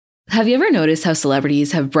Have you ever noticed how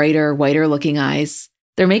celebrities have brighter, whiter looking eyes?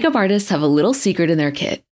 Their makeup artists have a little secret in their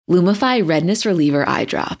kit: Lumify Redness Reliever Eye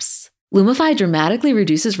Drops. Lumify dramatically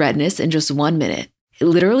reduces redness in just 1 minute. It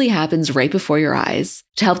literally happens right before your eyes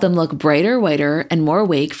to help them look brighter, whiter, and more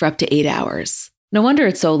awake for up to 8 hours. No wonder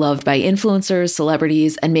it's so loved by influencers,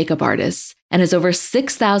 celebrities, and makeup artists, and has over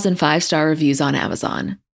 6,000 5-star reviews on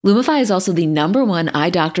Amazon. Lumify is also the #1 eye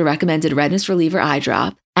doctor recommended redness reliever eye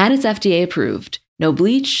drop, and it's FDA approved. No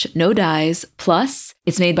bleach, no dyes, plus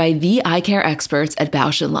it's made by the eye care experts at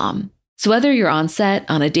Bausch & Lomb. So whether you're on set,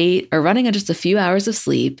 on a date, or running on just a few hours of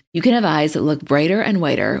sleep, you can have eyes that look brighter and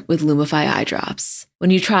whiter with Lumify eye drops.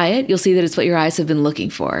 When you try it, you'll see that it's what your eyes have been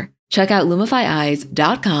looking for. Check out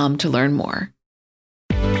LumifyEyes.com to learn more.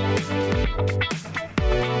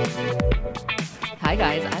 Hi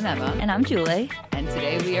guys, I'm Emma. And I'm Julie. And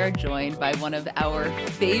today we are joined by one of our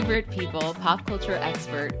favorite people, pop culture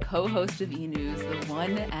expert, co-host of E! News, the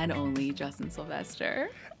one and only Justin Sylvester.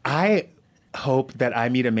 I hope that I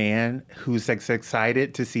meet a man who's as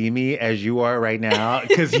excited to see me as you are right now,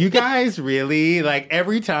 because you guys really, like,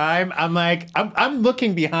 every time I'm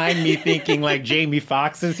looking behind me thinking like Jamie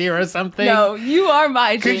Foxx is here or something. No, you are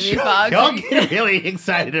my Jamie Foxx. Y'all get really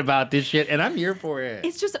excited about this shit, and I'm here for it.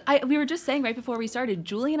 It's just, we were just saying right before we started,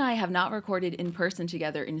 Julie and I have not recorded in person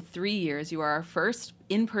together in 3 years. You are our first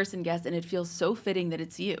in-person guest, and it feels so fitting that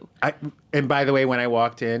it's you. And by the way, when I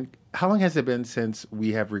walked in, how long has it been since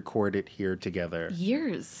we have recorded here together?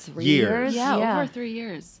 Years. Years? Yeah, over 3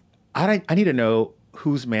 years. I need to know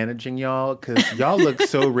who's managing y'all, because y'all look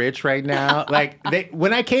so rich right now. Like,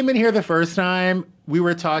 when I came in here the first time, we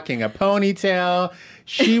were talking a ponytail.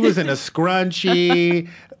 She was in a scrunchie.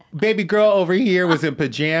 Baby girl over here was in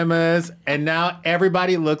pajamas. And now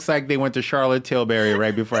everybody looks like they went to Charlotte Tilbury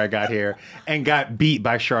right before I got here and got beat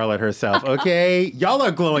by Charlotte herself, okay? Y'all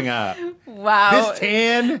are glowing up. Wow. This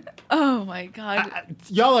tan. Oh, my God.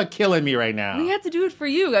 Y'all are killing me right now. We had to do it for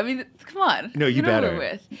you. I mean, come on. No, you better.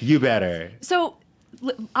 With. You better. So,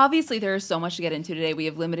 obviously, there is so much to get into today. We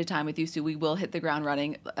have limited time with you, so we will hit the ground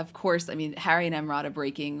running. Of course, I mean, Harry and EmRata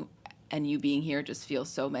breaking and you being here just feels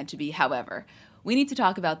so meant to be. However, we need to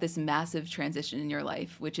talk about this massive transition in your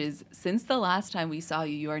life, which is, since the last time we saw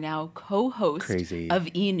you, you are now co-host of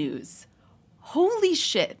E! News. Holy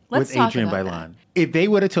shit. Let's talk about that. With Adrienne Bailon. If they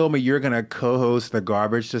would have told me you're going to co-host the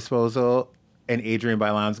garbage disposal and Adrienne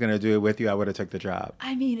Bailon's going to do it with you, I would have took the job.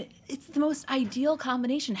 I mean, it's the most ideal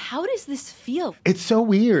combination. How does this feel? It's so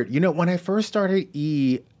weird. You know, when I first started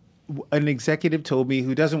E! An executive told me,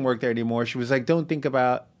 who doesn't work there anymore, she was like, don't think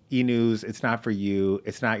about E! News. It's not for you.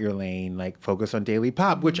 It's not your lane. Like, focus on Daily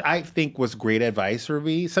Pop, which I think was great advice for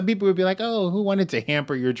me. Some people would be like, oh, who wanted to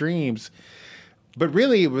hamper your dreams? But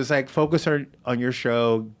really, it was like, focus on your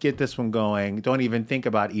show, get this one going. Don't even think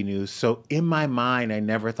about E! News. So in my mind, I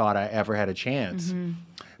never thought I ever had a chance. Mm-hmm.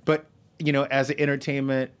 But, you know, as an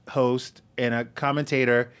entertainment host and a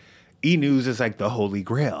commentator, E! News is like the holy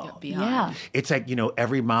grail. Yeah. It's like, you know,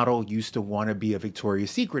 every model used to want to be a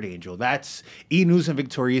Victoria's Secret angel. That's E! News and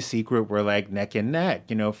Victoria's Secret were like neck and neck,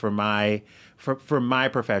 you know, for my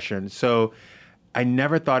profession. So I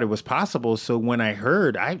never thought it was possible. So when I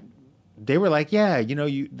heard, they were like, yeah, you know,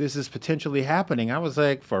 this is potentially happening. I was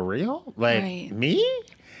like, for real? Like, me?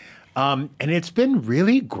 And it's been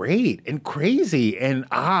really great and crazy and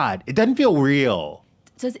odd. It doesn't feel real.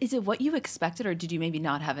 So is it what you expected, or did you maybe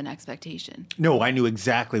not have an expectation? No, I knew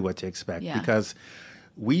exactly what to expect because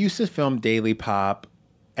we used to film Daily Pop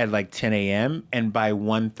at like 10 a.m. and by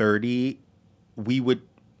 1:30 we would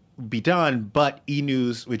be done, but E!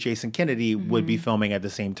 News with Jason Kennedy would be filming at the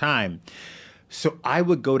same time. So I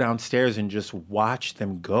would go downstairs and just watch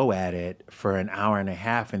them go at it for an hour and a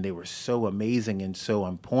half, and they were so amazing and so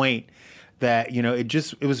on point that, you know,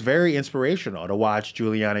 it was very inspirational to watch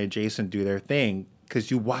Juliana and Jason do their thing, because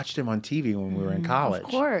you watched them on TV when we were in college. Of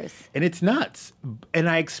course. And it's nuts. And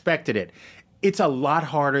I expected it. It's a lot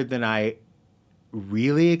harder than I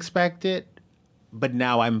really expected, but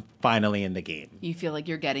now I'm finally in the game. You feel like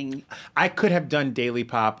you're getting... I could have done Daily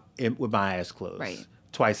Pop with my eyes closed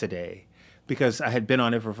twice a day, because I had been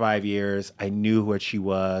on it for 5 years. I knew what she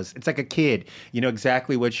was. It's like a kid. You know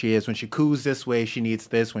exactly what she is. When she coos this way, she needs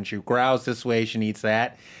this. When she growls this way, she needs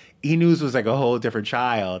that. E! News was like a whole different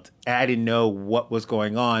child. I didn't know what was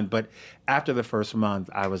going on. But after the first month,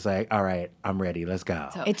 I was like, all right, I'm ready. Let's go.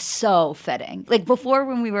 It's so fitting. Like, before,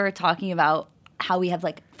 when we were talking about how we have,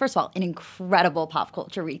 like, first of all, an incredible pop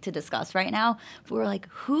culture week to discuss right now, we were like,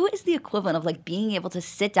 who is the equivalent of, like, being able to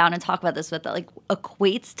sit down and talk about this with that, like,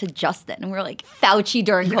 equates to Justin? And we were like, Fauci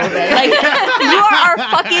during COVID. Like, you are our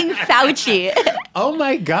fucking Fauci. Oh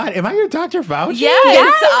my God. Am I your Dr. Fauci?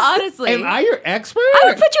 Yes. Honestly. Am I your expert? I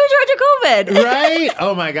would put you in charge of COVID. Right?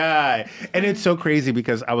 Oh my God. And it's so crazy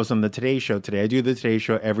because I was on the Today Show today. I do the Today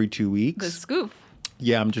Show every 2 weeks. The scoop.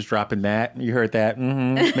 Yeah, I'm just dropping that. You heard that.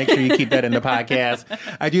 Make sure you keep that in the podcast.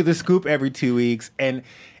 I do the scoop every 2 weeks. And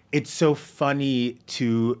it's so funny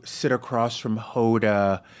to sit across from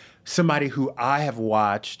Hoda, somebody who I have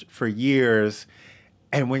watched for years.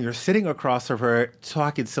 And when you're sitting across from her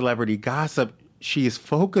talking celebrity gossip, she is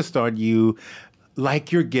focused on you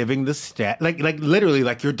like you're giving the stat, like literally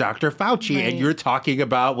like you're Dr. Fauci, right. and you're talking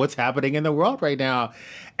about what's happening in the world right now.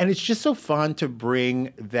 And it's just so fun to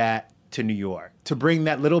bring that to New York, to bring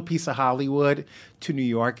that little piece of Hollywood to New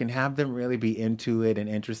York and have them really be into it and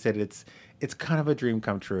interested. It's kind of a dream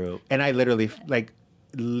come true. And I literally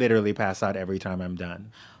pass out every time I'm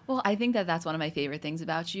done. Well, I think that that's one of my favorite things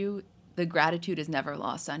about you. The gratitude is never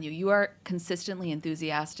lost on you. You are consistently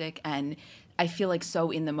enthusiastic, and I feel like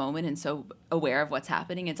so in the moment and so aware of what's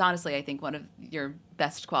happening. It's honestly, I think, one of your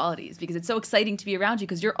best qualities because it's so exciting to be around you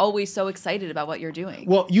because you're always so excited about what you're doing.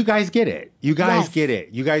 Well, you guys get it. You guys Yes. get it.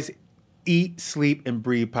 You guys eat, sleep, and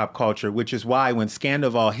breathe pop culture, which is why when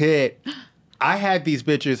Scandival hit, I had these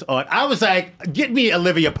bitches on. I was like, get me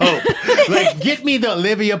Olivia Pope. Like, get me the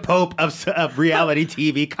Olivia Pope of reality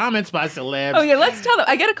TV. Comments by celebs. Oh, yeah, let's tell them.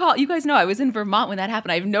 I get a call. You guys know I was in Vermont when that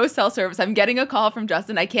happened. I have no cell service. I'm getting a call from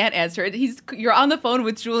Justin. I can't answer it. You're on the phone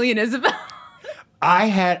with Julie and Isabel. I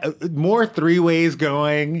had more three-ways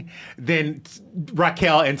going than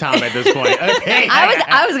Raquel and Tom at this point. Okay.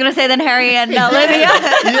 I was gonna say than Harry and Olivia.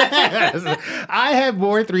 Yes. I had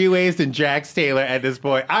more three-ways than Jax Taylor at this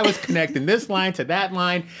point. I was connecting this line to that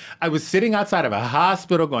line. I was sitting outside of a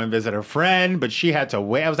hospital going to visit a friend, but she had to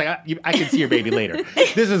wait. I was like, I can see your baby later.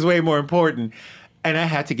 This is way more important. And I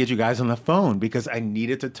had to get you guys on the phone because I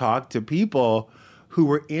needed to talk to people who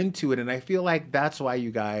were into it. And I feel like that's why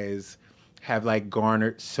you guys have like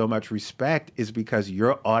garnered so much respect, is because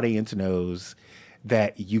your audience knows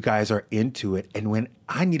that you guys are into it. And when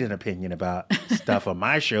I need an opinion about stuff on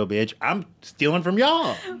my show, bitch, I'm stealing from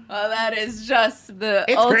y'all. Well, that is just the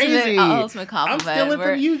It's ultimate crazy. compliment. I'm stealing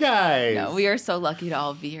from you guys. No, we are so lucky to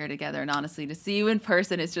all be here together. And honestly, to see you in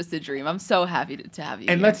person is just a dream. I'm so happy to have you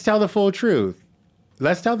And here. let's tell the full truth.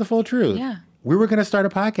 Let's tell the full truth. Yeah. We were going to start a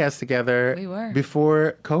podcast together We were.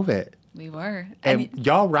 before COVID. We were. And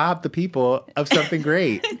y'all robbed the people of something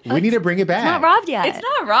great. We need to bring it back. It's not robbed yet. It's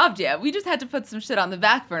not robbed yet. We just had to put some shit on the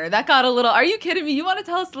back burner. That got a little, are you kidding me? You want to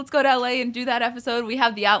tell us, let's go to LA and do that episode? We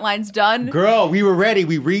have the outlines done. Girl, we were ready.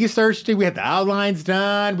 We researched it. We had the outlines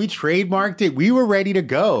done. We trademarked it. We were ready to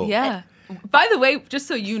go. Yeah. By the way, just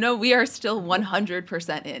so you know, we are still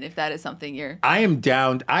 100% in, if that is something you're... I am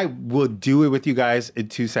down. I will do it with you guys in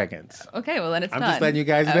 2 seconds. Okay, well then it's I'm done. just letting you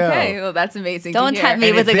guys know. Okay, well that's amazing. Don't to hear. tempt me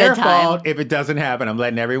And with it's a their good time. fault if it doesn't happen. I'm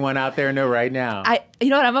letting everyone out there know right now. You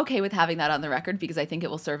know what? I'm okay with having that on the record because I think it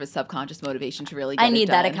will serve as subconscious motivation to really get I it need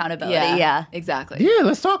that done. accountability, yeah. Exactly. Yeah,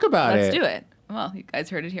 let's talk about it. Let's do it. Well, you guys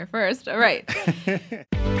heard it here first. All right.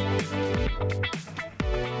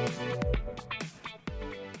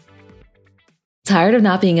 Tired of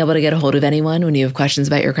not being able to get a hold of anyone when you have questions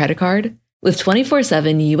about your credit card? With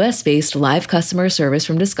 24/7 US-based live customer service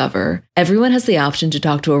from Discover, everyone has the option to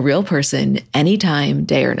talk to a real person anytime,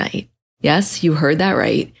 day or night. Yes, you heard that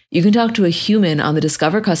right. You can talk to a human on the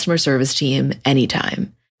Discover customer service team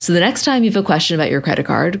anytime. So the next time you have a question about your credit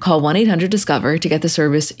card, call 1-800-DISCOVER to get the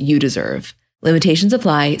service you deserve. Limitations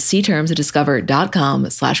apply. See terms at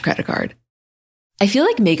discover.com/creditcard. I feel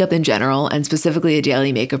like makeup in general, and specifically a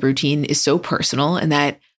daily makeup routine, is so personal in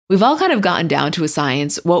that we've all kind of gotten down to a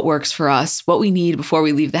science, what works for us, what we need before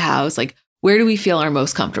we leave the house, like where do we feel our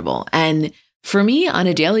most comfortable? And for me, on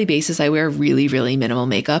a daily basis, I wear really, really minimal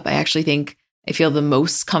makeup. I actually think I feel the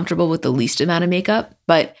most comfortable with the least amount of makeup.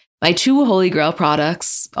 But my two holy grail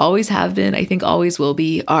products, always have been, I think always will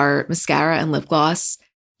be, are mascara and lip gloss.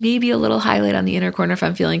 Maybe a little highlight on the inner corner if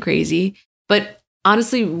I'm feeling crazy. But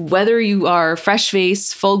honestly, whether you are fresh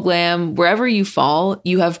face, full glam, wherever you fall,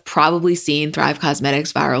 you have probably seen Thrive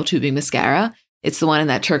Cosmetics Viral Tubing Mascara. It's the one in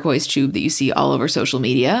that turquoise tube that you see all over social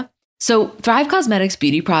media. So Thrive Cosmetics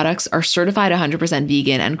beauty products are certified 100%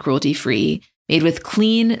 vegan and cruelty-free, made with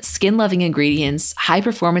clean, skin-loving ingredients,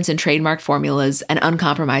 high-performance and trademark formulas, and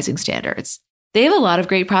uncompromising standards. They have a lot of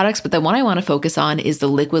great products, but the one I want to focus on is the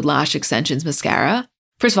Liquid Lash Extensions Mascara.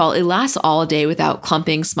 First of all, it lasts all day without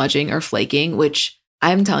clumping, smudging, or flaking, which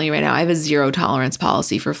I'm telling you right now, I have a zero tolerance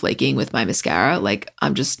policy for flaking with my mascara. Like,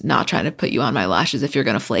 I'm just not trying to put you on my lashes if you're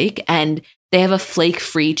going to flake. And they have a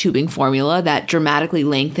flake-free tubing formula that dramatically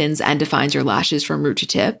lengthens and defines your lashes from root to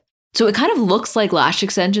tip. So it kind of looks like lash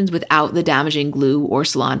extensions without the damaging glue or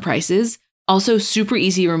salon prices. Also, super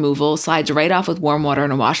easy removal, slides right off with warm water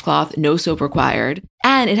and a washcloth, no soap required.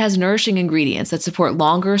 And it has nourishing ingredients that support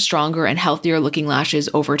longer, stronger, and healthier looking lashes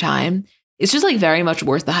over time. It's just like very much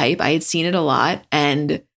worth the hype. I had seen it a lot,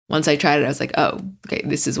 and once I tried it, I was like, oh, okay,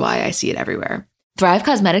 this is why I see it everywhere. Thrive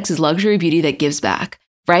Causemetics is luxury beauty that gives back.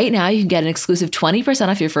 Right now, you can get an exclusive 20%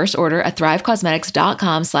 off your first order at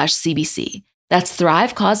thrivecosmetics.com/CBC. That's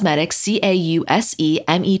Thrive Cosmetics,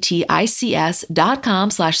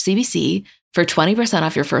 CAUSEMETICS.com/CBC for 20%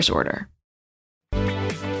 off your first order.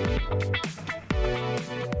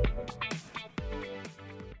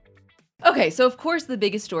 Okay, so of course the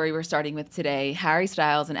biggest story we're starting with today, Harry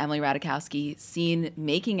Styles and Emily Ratajkowski seen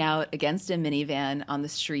making out against a minivan on the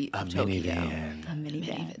street of Tokyo.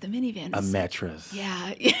 The minivan. A mattress.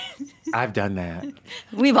 Yeah. I've done that.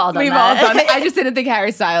 We've all done We've that. all done it. I just didn't think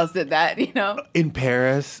Harry Styles did that, you know? In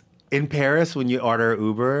Paris, when you order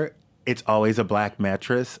Uber, it's always a black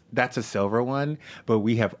mattress. That's a silver one. But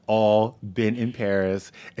we have all been in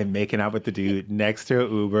Paris and making out with the dude next to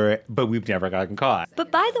an Uber, but we've never gotten caught. But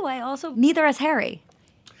by the way, also, neither has Harry.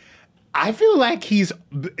 I feel like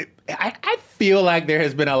I feel like there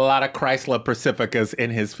has been a lot of Chrysler Pacificas in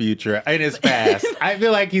his future, in his past. I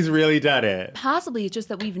feel like he's really done it. Possibly it's just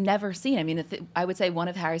that we've never seen. I mean, I would say one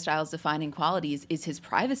of Harry Styles' defining qualities is his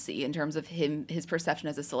privacy in terms of his perception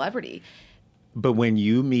as a celebrity. But when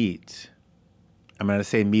you meet, I'm going to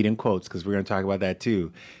say meet in quotes because we're going to talk about that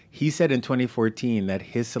too. He said in 2014 that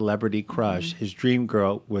his celebrity crush, his dream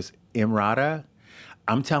girl, was EmRata.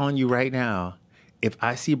 I'm telling you right now, if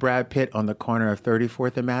I see Brad Pitt on the corner of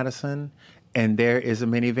 34th and Madison and there is a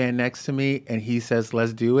minivan next to me and he says,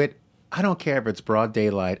 let's do it, I don't care if it's broad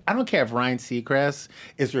daylight. I don't care if Ryan Seacrest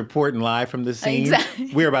is reporting live from the scene.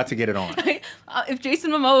 Exactly. We're about to get it on. If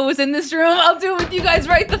Jason Momoa was in this room, I'll do it with you guys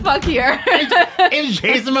right the fuck here. If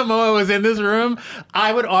Jason Momoa was in this room,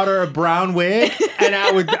 I would order a brown wig and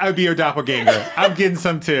I would be your doppelganger. I'm getting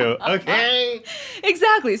some too, okay?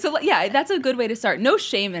 Exactly. So yeah, that's a good way to start. No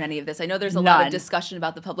shame in any of this. I know there's a lot of discussion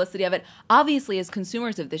about the publicity of it. Obviously, as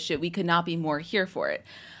consumers of this shit, we could not be more here for it.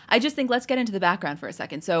 I just think let's get into the background for a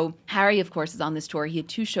second. So Harry, of course, is on this tour. He had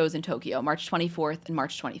 2 shows in Tokyo, March 24th and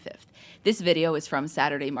March 25th. This video is from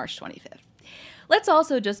Saturday, March 25th. Let's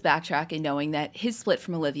also just backtrack in knowing that his split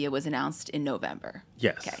from Olivia was announced in November.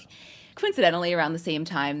 Yes. Okay. Coincidentally, around the same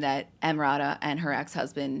time that EmRata and her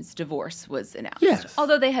ex-husband's divorce was announced. Yes.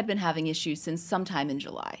 Although they had been having issues since sometime in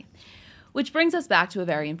July. Which brings us back to a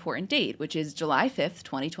very important date, which is July 5th,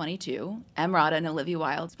 2022. EmRata and Olivia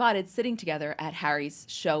Wilde spotted sitting together at Harry's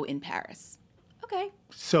show in Paris. Okay.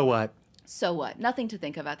 So what? So what? Nothing to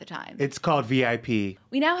think of at the time. It's called VIP.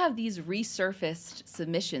 We now have these resurfaced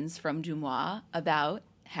submissions from Dumois about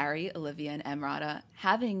Harry, Olivia, and EmRata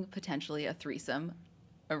having potentially a threesome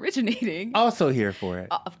originating. Also here for it.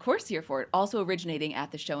 Of course here for it. Also originating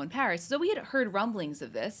at the show in Paris. So we had heard rumblings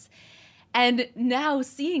of this. And now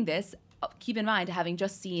seeing this, keep in mind, having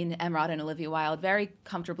just seen EmRata and Olivia Wilde very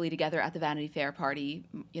comfortably together at the Vanity Fair party,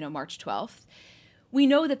 March 12th, we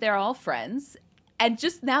know that they're all friends. And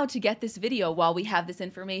just now to get this video while we have this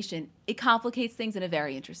information, it complicates things in a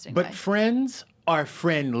very interesting way. But friends are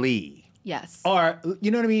friendly. Yes. Or,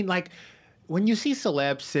 you know what I mean? Like, when you see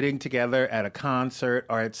celebs sitting together at a concert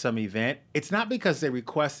or at some event, it's not because they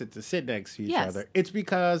requested to sit next to each other. It's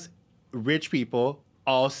because rich people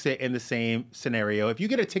all sit in the same scenario. If you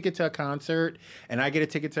get a ticket to a concert and I get a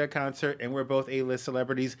ticket to a concert and we're both A-list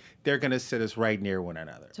celebrities, they're going to sit us right near one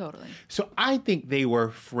another. Totally. So I think they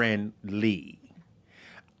were friendly.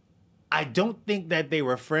 I don't think that they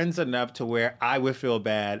were friends enough to where I would feel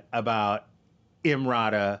bad about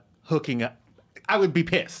EmRata hooking up. I would be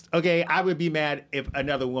pissed, okay? I would be mad if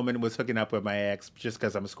another woman was hooking up with my ex just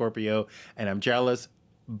because I'm a Scorpio and I'm jealous.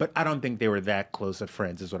 But I don't think they were that close of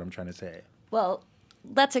friends is what I'm trying to say. Well,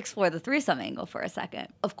 let's explore the threesome angle for a second.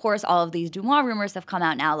 Of course, all of these Dumois rumors have come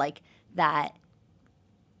out now, like that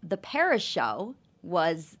the Paris show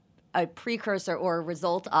was a precursor or a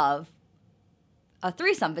result of a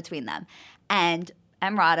threesome between them. And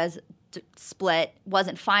EmRata's split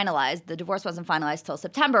wasn't finalized. The divorce wasn't finalized till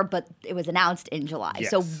September, but it was announced in July.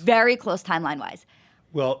 Yes. So very close timeline-wise.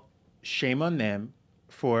 Well, shame on them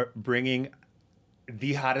for bringing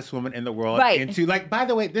the hottest woman in the world into, like, by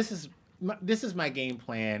the way, this is my game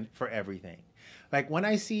plan for everything. Like, when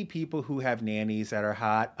I see people who have nannies that are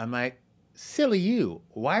hot, I'm like, silly you.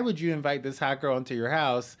 Why would you invite this hot girl into your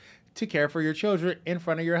house to care for your children in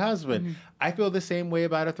front of your husband? Mm-hmm. I feel the same way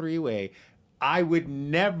about a three-way. I would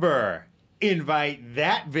never invite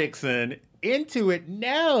that vixen into it.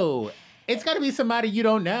 No. It's got to be somebody you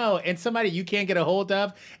don't know and somebody you can't get a hold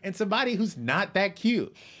of and somebody who's not that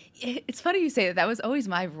cute. It's funny you say that. That was always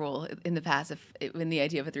my rule in the past. In the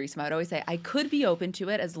idea of a threesome, I would always say I could be open to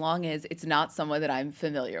it as long as it's not someone that I'm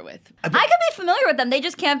familiar with. I could be familiar with them. They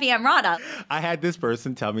just can't be EmRata. I had this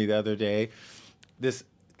person tell me the other day, this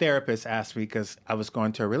therapist asked me, because I was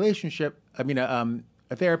going to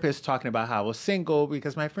a therapist talking about how I was single,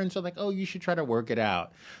 because my friends are like, oh, you should try to work it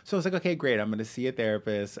out. So I was like, okay, great. I'm going to see a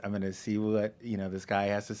therapist. I'm going to see what, this guy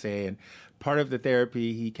has to say. And part of the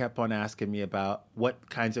therapy, he kept on asking me about what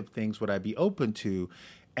kinds of things would I be open to.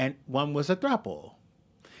 And one was a throuple.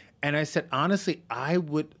 And I said, honestly, I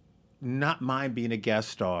would not mind being a guest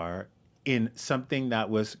star in something that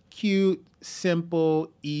was cute,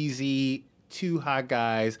 simple, easy, two hot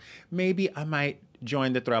guys. Maybe I might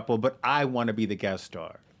join the throuple, but I want to be the guest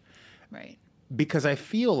star. Right. Because I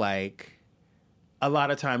feel like a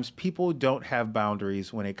lot of times people don't have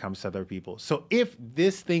boundaries when it comes to other people. So if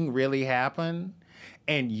this thing really happened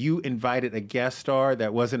and you invited a guest star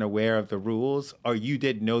that wasn't aware of the rules, or you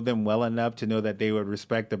didn't know them well enough to know that they would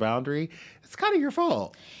respect the boundary, it's kind of your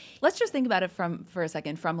fault. Let's just think about it for a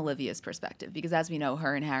second from Olivia's perspective, because as we know,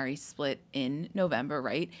 her and Harry split in November,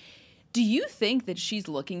 right? Do you think that she's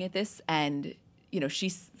looking at this and,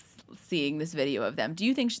 she's seeing this video of them? Do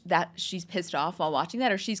you think that she's pissed off while watching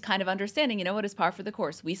that, or she's kind of understanding, what is par for the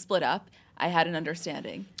course? We split up. I had an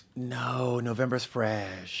understanding. No, November's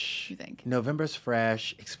fresh. You think? November's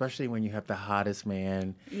fresh, especially when you have the hottest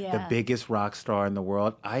man, Yeah. the biggest rock star in the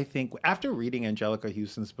world. I think after reading Angelica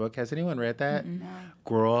Houston's book, has anyone read that? No.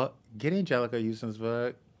 Girl, get Angelica Houston's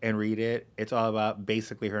book and read it. It's all about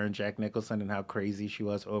basically her and Jack Nicholson and how crazy she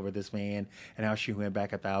was over this man and how she went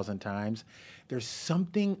back 1,000 times. There's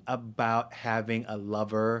something about having a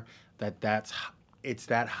lover it's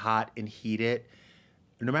that hot and heated.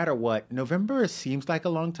 No matter what, November seems like a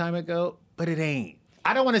long time ago, but it ain't.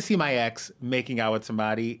 I don't want to see my ex making out with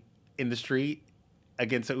somebody in the street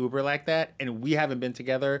against an Uber like that, and we haven't been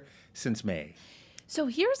together since May. So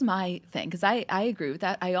here's my thing, because I agree with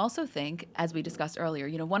that. I also think, as we discussed earlier,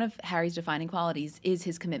 one of Harry's defining qualities is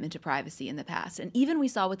his commitment to privacy in the past. And even we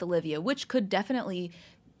saw with Olivia, which could definitely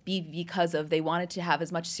be because of they wanted to have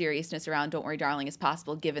as much seriousness around Don't Worry Darling as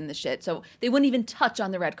possible given the shit. So they wouldn't even touch on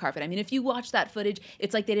the red carpet. I mean, if you watch that footage,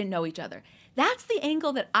 it's like they didn't know each other. That's the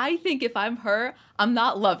angle that I think if I'm her, I'm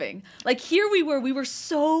not loving. Like here we were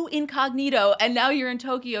so incognito, and now you're in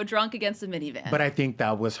Tokyo drunk against a minivan. But I think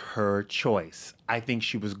that was her choice. I think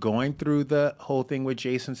she was going through the whole thing with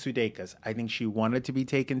Jason Sudeikis. I think she wanted to be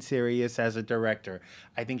taken serious as a director.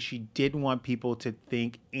 I think she didn't want people to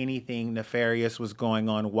think anything nefarious was going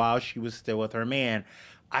on while she was still with her man.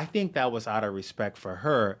 I think that was out of respect for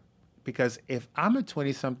her. Because if I'm a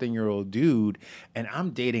 20-something-year-old dude and I'm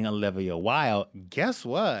dating Olivia Wilde, guess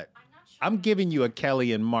what? I'm giving you a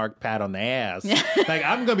Kelly and Mark pat on the ass. Like,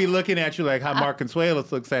 I'm going to be looking at you like how Mark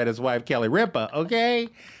Consuelos looks at his wife, Kelly Ripa, okay?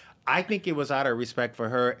 I think it was out of respect for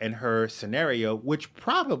her and her scenario, which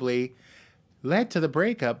probably led to the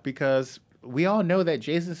breakup, because we all know that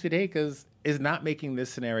Jason Sudeikis is not making this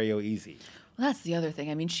scenario easy. Well, that's the other thing.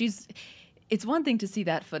 I mean, it's one thing to see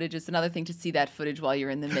that footage. It's another thing to see that footage while you're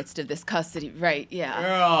in the midst of this custody. Right,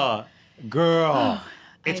 yeah. Girl.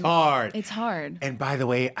 It's hard. It's hard. And by the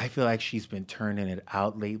way, I feel like she's been turning it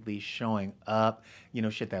out lately, showing up. She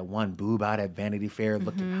had that one boob out at Vanity Fair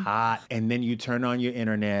looking hot. And then you turn on your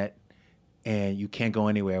internet and you can't go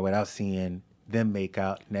anywhere without seeing them make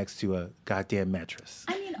out next to a goddamn mattress.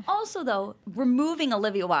 I mean, also, though, removing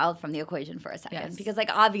Olivia Wilde from the equation for a second. Yes. Because,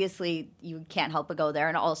 obviously, you can't help but go there.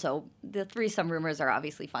 And also, the threesome rumors are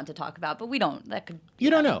obviously fun to talk about, but we don't. You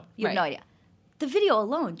don't know. You have no idea. The video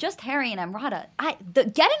alone, just Harry and EmRata.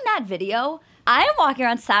 Getting that video, I am walking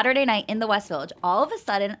around Saturday night in the West Village. All of a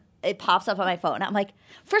sudden, it pops up on my phone. I'm like,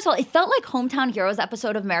 first of all, it felt like Hometown Heroes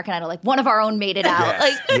episode of American Idol. Like, one of our own made it out.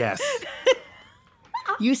 Yes.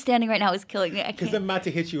 You standing right now is killing me. Because I'm about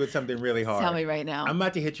to hit you with something really hard. Tell me right now. I'm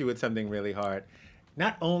about to hit you with something really hard.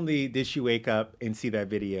 Not only did she wake up and see that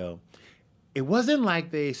video, it wasn't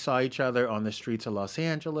like they saw each other on the streets of Los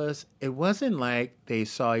Angeles. It wasn't like they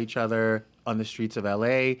saw each other on the streets of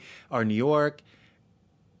LA or New York.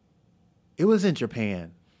 It was in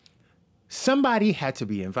Japan. Somebody had to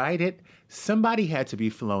be invited. Somebody had to be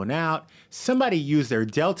flown out. Somebody used their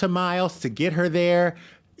Delta miles to get her there.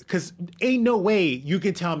 Because ain't no way you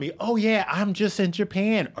can tell me, oh, yeah, I'm just in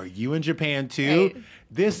Japan. Are you in Japan, too? Right.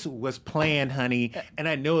 This was planned, honey. And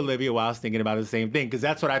I know Olivia Wilde's thinking about the same thing, because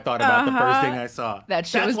that's what I thought about the first thing I saw. That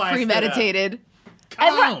shit was premeditated.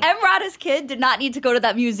 EmRata's kid did not need to go to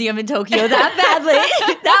that museum in Tokyo that badly.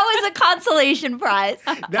 That was a consolation prize.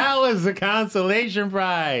 That was a consolation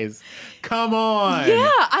prize. Come on. Yeah,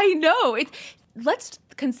 I know.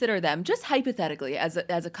 consider them just hypothetically as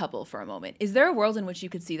a couple for a moment. Is there a world in which you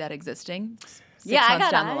could see that existing? 6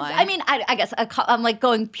 months down the line? I mean, I guess I'm like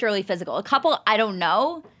going purely physical. A couple, I don't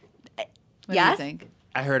know. What do you think?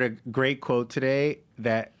 I heard a great quote today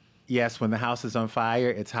that, yes, when the house is on fire,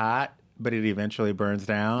 it's hot, but it eventually burns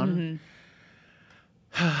down.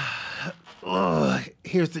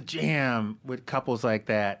 Here's the jam with couples like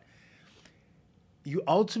that. You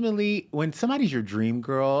ultimately, when somebody's your dream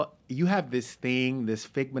girl, you have this thing, this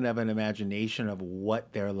figment of an imagination of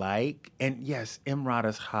what they're like. And yes,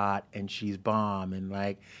 EmRata's hot and she's bomb and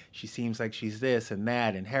like she seems like she's this and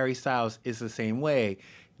that. And Harry Styles is the same way.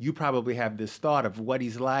 You probably have this thought of what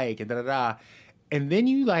he's like and da-da-da. And then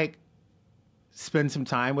you like spend some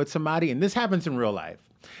time with somebody, and this happens in real life.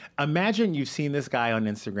 Imagine you've seen this guy on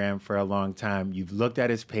Instagram for a long time. You've looked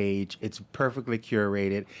at his page. It's perfectly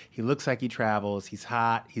curated. He looks like he travels. He's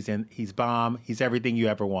hot. He's bomb. He's everything you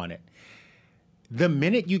ever wanted. The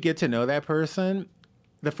minute you get to know that person,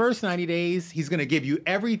 the first 90 days, he's going to give you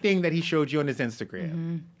everything that he showed you on his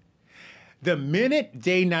Instagram. The minute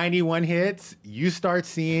day 91 hits, you start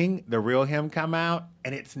seeing the real him come out,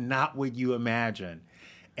 and it's not what you imagine.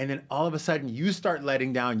 And then all of a sudden, you start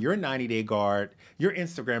letting down your 90-day guard, your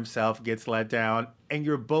Instagram self gets let down, and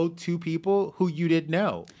you're both two people who you didn't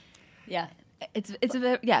know. Yeah.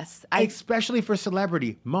 Yes. Especially for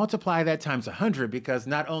celebrity. Multiply that times 100, because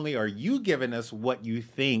not only are you giving us what you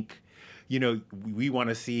think, we want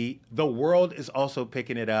to see, the world is also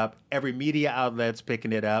picking it up. Every media outlet's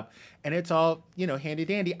picking it up. And it's all, handy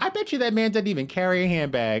dandy. I bet you that man doesn't even carry a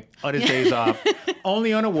handbag on his days off,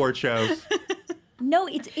 only on award shows. No,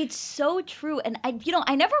 it's so true. And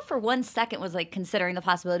I never for one second was like considering the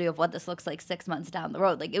possibility of what this looks like 6 months down the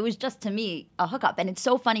road. Like, it was just, to me, a hookup. And it's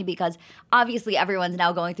so funny because obviously everyone's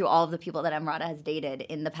now going through all of the people that EmRata has dated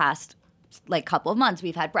in the past couple of months.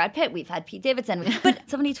 We've had Brad Pitt, we've had Pete Davidson. But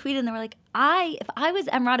somebody tweeted and they were like, if I was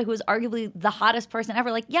EmRata, who was arguably the hottest person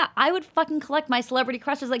ever, I would fucking collect my celebrity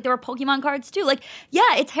crushes like there were Pokemon cards too.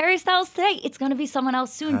 It's Harry Styles today. It's going to be someone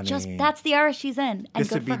else soon. Honey, Just that's the era she's in. And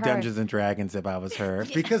this would be Dungeons and Dragons if I was her.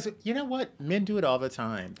 Because you know what? Men do it all the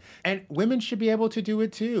time. And women should be able to do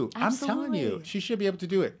it too. Absolutely. I'm telling you, she should be able to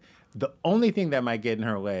do it. The only thing that might get in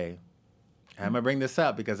her way, I'm going to bring this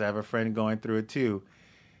up because I have a friend going through it too.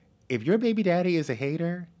 If your baby daddy is a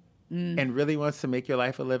hater and really wants to make your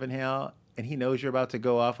life a living hell, and he knows you're about to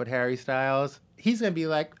go off with Harry Styles, he's going to be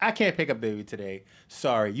like, I can't pick up baby today.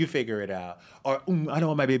 Sorry, you figure it out. Or, I don't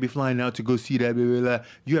want my baby flying out to go see that baby.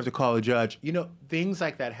 You have to call a judge. Things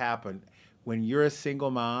like that happen. When you're a single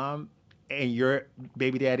mom and your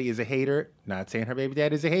baby daddy is a hater, not saying her baby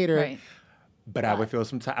daddy is a hater, right. But I would feel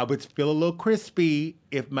I would feel a little crispy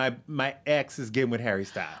if my ex is getting with Harry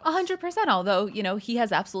Styles. 100%. Although, he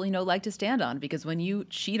has absolutely no leg to stand on, because when you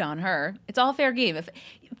cheat on her, it's all fair game.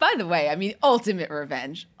 By the way, I mean, ultimate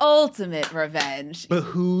revenge. Ultimate revenge. But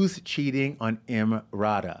who's cheating on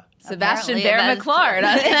EmRata? Sebastian Bear McClard.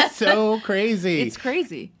 It's so crazy. It's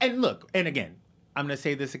crazy. And look, and again, I'm going to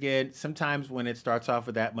say this again. Sometimes when it starts off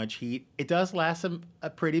with that much heat, it does last a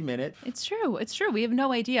pretty minute. It's true. It's true. We have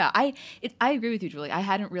no idea. I agree with you, Julie. I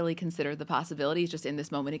hadn't really considered the possibilities. Just in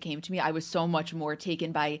this moment, it came to me. I was so much more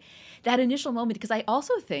taken by that initial moment, because I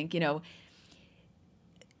also think,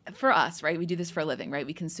 for us, right, we do this for a living, right?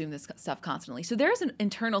 We consume this stuff constantly. So there's an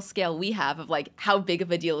internal scale we have of how big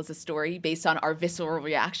of a deal is a story based on our visceral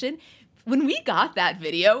reaction. When we got that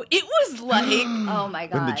video, it was like, oh my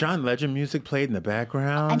God. When the John Legend music played in the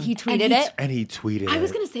background. And he tweeted it. And he tweeted it. I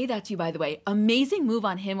was going to say that to you, by the way. Amazing move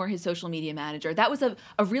on him or his social media manager. That was a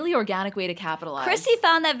really organic way to capitalize. Chrissy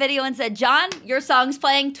found that video and said, John, your song's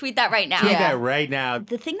playing. Tweet that right now. Tweet that right now.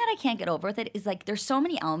 The thing that I can't get over with it is there's so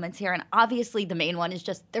many elements here. And obviously the main one is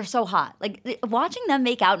just they're so hot. Watching them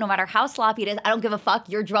make out, no matter how sloppy it is, I don't give a fuck.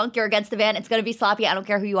 You're drunk. You're against the van. It's going to be sloppy. I don't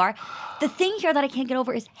care who you are. The thing here that I can't get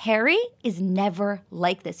over is Harry is never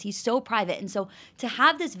like this. He's so private. And so to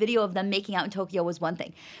have this video of them making out in Tokyo was one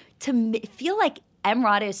thing. To feel like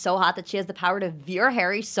EmRata is so hot that she has the power to veer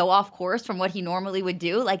Harry so off course from what he normally would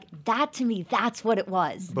do, that to me, that's what it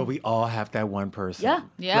was. But we all have that one person. Yeah.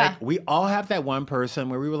 Yeah. We all have that one person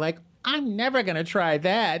where we were like, I'm never going to try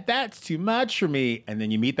that. That's too much for me. And then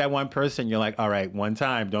you meet that one person, you're like, all right, one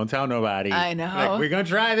time, don't tell nobody. I know. We're going to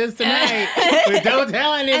try this tonight, but don't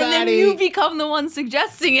tell anybody. And then you become the one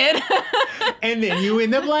suggesting it. And then you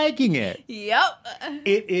end up liking it. Yep.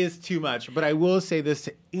 It is too much. But I will say this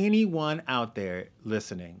to anyone out there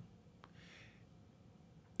listening.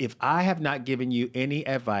 If I have not given you any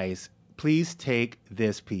advice, please take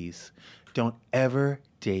this piece. Don't ever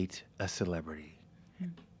date a celebrity.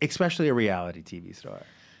 Especially a reality TV star.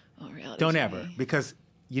 Oh, reality Don't TV. ever. Because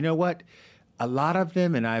you know what? a lot of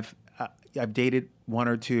them, and I've dated one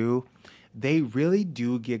or two, they really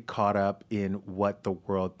do get caught up in what the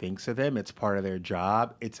world thinks of them. It's part of their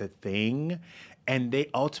job. It's a thing. And they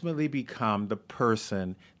ultimately become the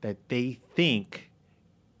person that they think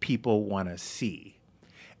people want to see.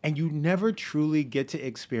 And you never truly get to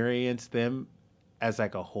experience them as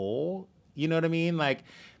like a whole. You know what I mean? Like,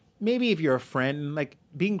 maybe if you're a friend, like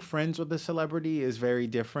being friends with a celebrity is very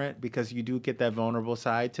different because you do get that vulnerable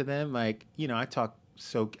side to them. Like, you know, I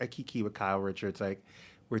kiki with Kyle Richards. Like,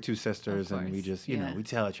 we're two sisters and we just, you know, we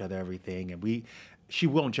tell each other everything, and she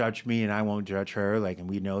won't judge me and I won't judge her. Like, and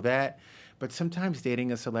we know that. But sometimes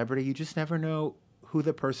dating a celebrity, you just never know who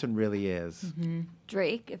the person really is. Mm-hmm.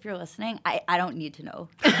 Drake, if you're listening, I don't need to know.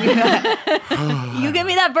 You give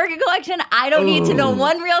me that Birkin collection, I don't need to know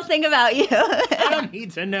one real thing about you. I don't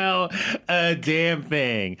need to know a damn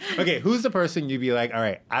thing. Okay, who's the person you'd be like, all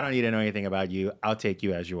right, I don't need to know anything about you. I'll take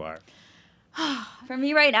you as you are. For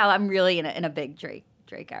me right now, I'm really in a big Drake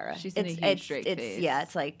era. She's in a huge Drake phase. Yeah,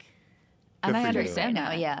 it's like... And I right understand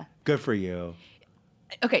now, yeah. Good for you.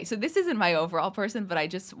 Okay, so this isn't my overall person, but I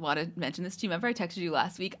just want to mention this to you. Remember I texted you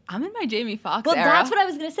last week? I'm in my Jamie Foxx era. Well, that's what I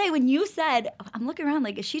was going to say. When you said, I'm looking around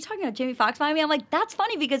like, is she talking about Jamie Foxx behind me? I'm like, that's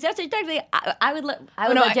funny because yesterday, technically, I would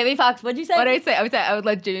let Jamie Foxx, what'd you say? What did I say? I would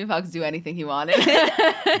let Jamie Foxx do anything he wanted.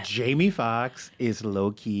 Jamie Foxx is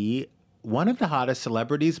low-key one of the hottest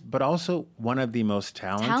celebrities, but also one of the most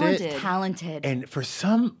talented. And for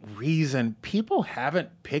some reason, people haven't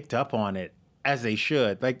picked up on it as they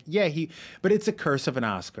should. Like, yeah, but it's a curse of an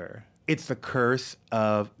Oscar. It's the curse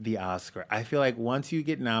of the Oscar. I feel like once you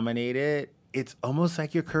get nominated, it's almost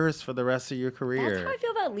like you're cursed for the rest of your career. That's how I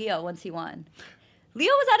feel about Leo once he won.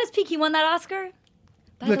 Leo was at his peak. He won that Oscar.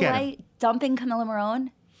 By the way, dumping Camilla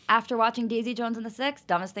Morone after watching Daisy Jones and the Six,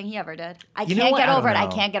 dumbest thing he ever did. I can't get over it. I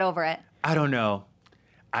can't get over it. I don't know.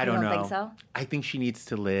 I don't know. You don't think so? I think she needs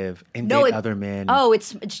to live and date other men. Oh,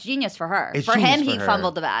 it's genius for her. For him, he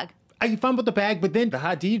fumbled the bag. I fumbled the bag, but then the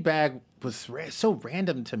Hadid bag was so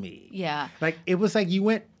random to me. Yeah. Like, it was like you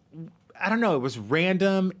went, I don't know, it was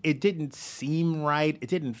random. It didn't seem right. It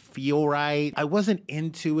didn't feel right. I wasn't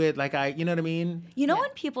into it. Like, you know what I mean? You know when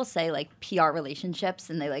people say, like, PR relationships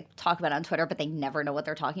and they, like, talk about it on Twitter, but they never know what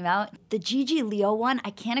they're talking about? The Gigi Leo one, I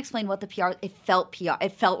can't explain what the PR, it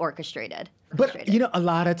felt orchestrated. But, you know, a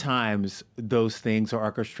lot of times those things are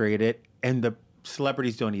orchestrated and the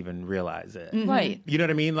celebrities don't even realize it. Mm-hmm. Right. You know what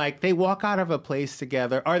I mean? Like, they walk out of a place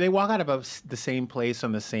together, or they walk out of the same place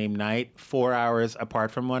on the same night, 4 hours apart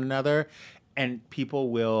from one another, and people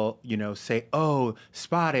will, you know, say, oh,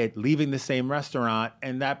 spotted, leaving the same restaurant,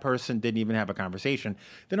 and that person didn't even have a conversation.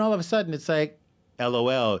 Then all of a sudden, it's like,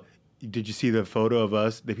 LOL, did you see the photo of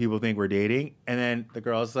us that people think we're dating? And then the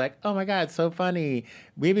girl's like, oh my God, so funny.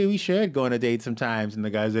 Maybe we should go on a date sometimes. And the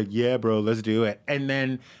guy's like, yeah, bro, let's do it. And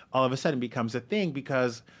then all of a sudden it becomes a thing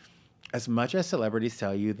because as much as celebrities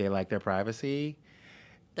tell you they like their privacy,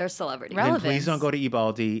 they're celebrity. Then please don't go to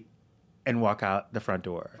Ebaldi and walk out the front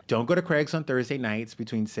door. Don't go to Craig's on Thursday nights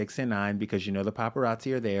between 6 and 9 because you know the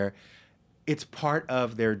paparazzi are there. It's part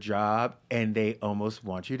of their job, and they almost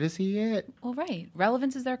want you to see it. Well, right.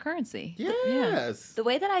 Relevance is their currency. Yes. The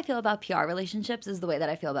way that I feel about PR relationships is the way that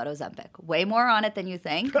I feel about Ozempic. Way more on it than you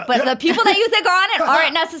think. But the people that you think are on it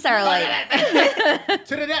aren't necessarily.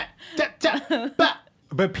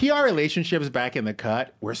 But PR relationships back in the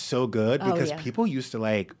cut were so good because people used to,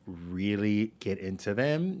 like, really get into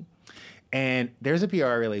them. And there's a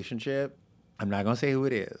PR relationship. I'm not going to say who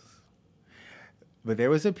it is. But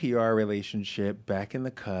there was a PR relationship back in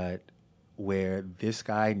the cut where this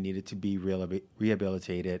guy needed to be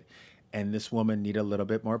rehabilitated and this woman needed a little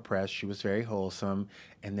bit more press. She was very wholesome.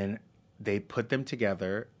 And then they put them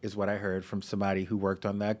together, is what I heard from somebody who worked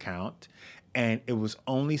on the account. And it was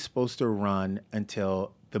only supposed to run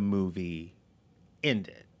until the movie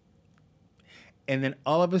ended. And then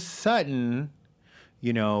all of a sudden,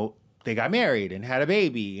 you know, they got married and had a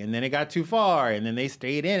baby, and then it got too far, and then they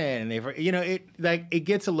stayed in it, and they, you know, it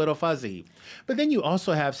gets a little fuzzy. But then you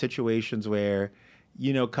also have situations where,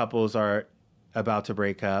 you know, couples are about to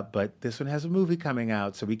break up, but this one has a movie coming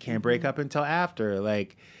out, so we can't break up until after.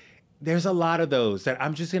 Like, there's a lot of those that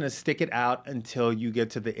I'm just gonna stick it out until you get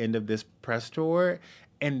to the end of this press tour,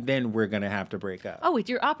 and then we're gonna have to break up. Oh, wait,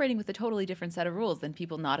 you're operating with a totally different set of rules than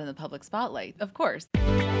people not in the public spotlight. Of course.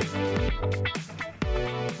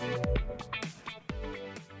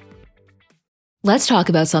 Let's talk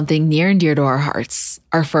about something near and dear to our hearts,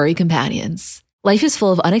 our furry companions. Life is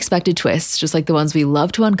full of unexpected twists, just like the ones we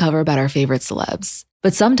love to uncover about our favorite celebs.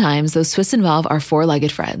 But sometimes those twists involve our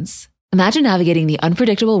four-legged friends. Imagine navigating the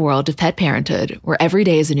unpredictable world of pet parenthood, where every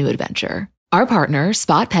day is a new adventure. Our partner,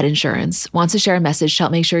 Spot Pet Insurance, wants to share a message to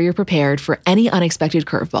help make sure you're prepared for any unexpected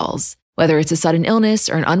curveballs, whether it's a sudden illness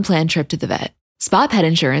or an unplanned trip to the vet. Spot Pet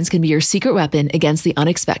Insurance can be your secret weapon against the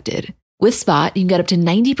unexpected. With Spot, you can get up to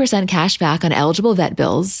 90% cash back on eligible vet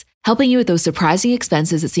bills, helping you with those surprising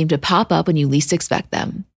expenses that seem to pop up when you least expect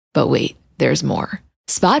them. But wait, there's more.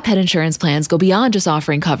 Spot Pet Insurance plans go beyond just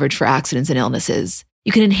offering coverage for accidents and illnesses.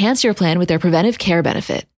 You can enhance your plan with their preventive care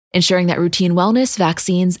benefit, ensuring that routine wellness,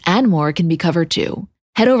 vaccines, and more can be covered too.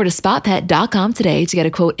 Head over to spotpet.com today to get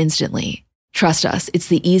a quote instantly. Trust us, it's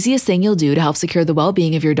the easiest thing you'll do to help secure the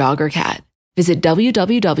well-being of your dog or cat. Visit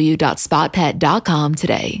www.spotpet.com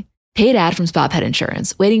today. Paid ad from Spot Pet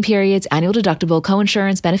Insurance. Waiting periods, annual deductible,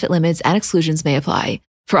 coinsurance, benefit limits, and exclusions may apply.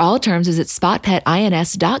 For all terms, visit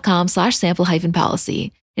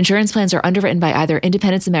spotpetins.com/sample-policy. Insurance plans are underwritten by either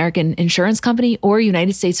Independence American Insurance Company or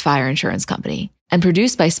United States Fire Insurance Company and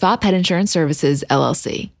produced by Spot Pet Insurance Services,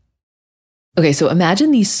 LLC. Okay, so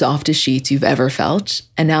imagine the softest sheets you've ever felt,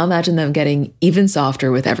 and now imagine them getting even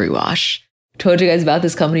softer with every wash. Told you guys about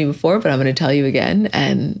this company before, but I'm going to tell you again,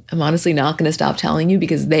 and I'm honestly not going to stop telling you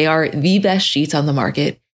because they are the best sheets on the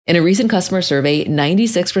market. In a recent customer survey,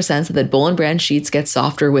 96% said that Boll & Branch sheets get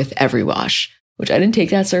softer with every wash, which I didn't take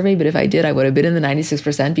that survey, but if I did, I would have been in the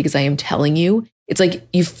 96% because I am telling you, it's like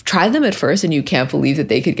you've tried them at first and you can't believe that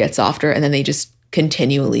they could get softer, and then they just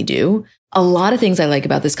continually do. A lot of things I like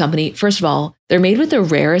about this company. First of all, they're made with the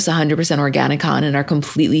rarest 100% organic cotton and are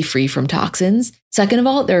completely free from toxins. Second of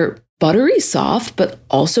all, they're buttery soft, but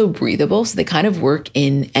also breathable, so they kind of work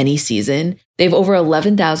in any season. They have over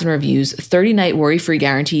 11,000 reviews, 30-night worry-free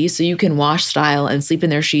guarantees, so you can wash, style, and sleep in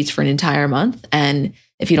their sheets for an entire month. And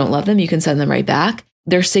if you don't love them, you can send them right back.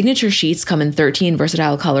 Their signature sheets come in 13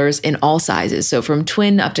 versatile colors in all sizes, so from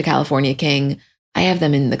twin up to California King. I have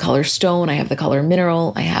them in the color stone, I have the color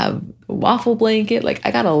mineral, I have a waffle blanket. Like,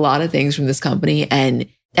 I got a lot of things from this company, and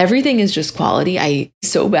everything is just quality. I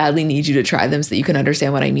so badly need you to try them so that you can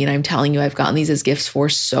understand what I mean. I'm telling you, I've gotten these as gifts for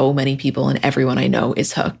so many people, and everyone I know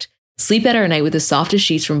is hooked. Sleep better at night with the softest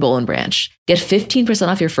sheets from Boll & Branch. Get 15%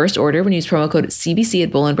 off your first order when you use promo code CBC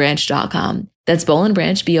at bollandbranch.com. That's Boll &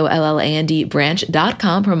 Branch, BOLLAND,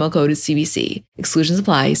 branch.com, promo code CBC. Exclusions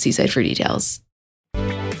apply. See site for details.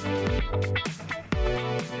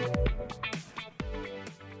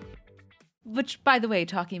 Which, by the way,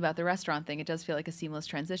 talking about the restaurant thing, it does feel like a seamless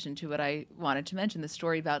transition to what I wanted to mention, the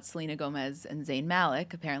story about Selena Gomez and Zayn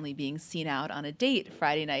Malik apparently being seen out on a date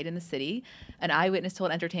Friday night in the city. An eyewitness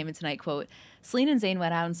told Entertainment Tonight, quote, Selena and Zayn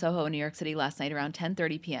went out in Soho, New York City last night around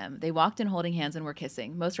 10:30 p.m. They walked in holding hands and were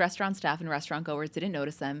kissing. Most restaurant staff and restaurant goers didn't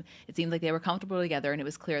notice them. It seemed like they were comfortable together, and it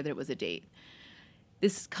was clear that it was a date.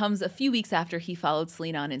 This comes a few weeks after he followed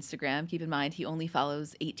Selena on Instagram. Keep in mind, he only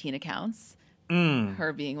follows 18 accounts.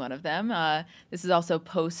 Her being one of them. This is also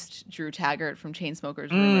post Drew Taggart from Chainsmokers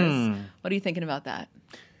rumors. What are you thinking about that?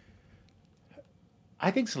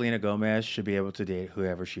 I think Selena Gomez should be able to date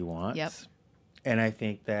whoever she wants. Yep. And I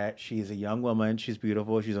think that she's a young woman. She's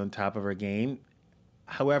beautiful. She's on top of her game.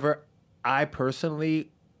 However, I personally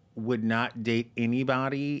would not date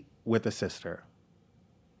anybody with a sister.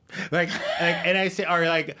 And I say,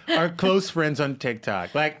 our close friends on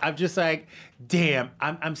TikTok. Like, I'm just like, damn,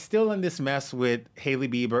 I'm still in this mess with Hailey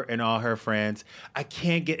Bieber and all her friends. I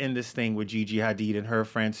can't get in this thing with Gigi Hadid and her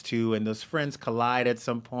friends too, and those friends collide at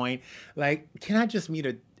some point. Like, can I just meet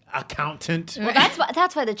a accountant? Well,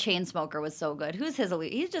 that's why the Chainsmoker was so good. Who's his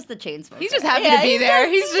elite? He's just the Chainsmoker. He's just happy to be there.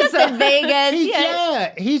 He's just in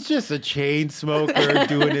Vegas. He's just a chain smoker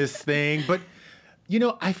doing his thing. But you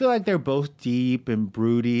know, I feel like they're both deep and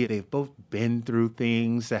broody. They've both been through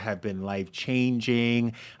things that have been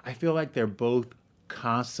life-changing. I feel like they're both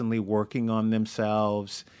constantly working on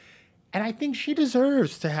themselves. And I think she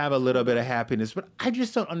deserves to have a little bit of happiness. But I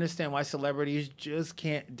just don't understand why celebrities just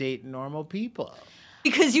can't date normal people.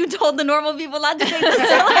 Because you told the normal people not to date the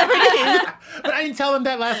celebrities. But I didn't tell them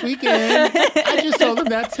that last weekend. I just told them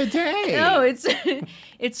that today. No, it's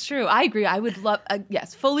true. I agree. I would love,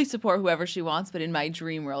 yes, fully support whoever she wants. But in my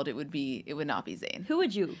dream world, it would not be Zayn. Who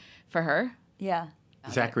would you? For her? Yeah.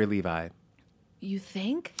 Zachary Levi. You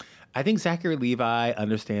think? I think Zachary Levi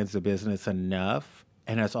understands the business enough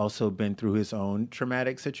and has also been through his own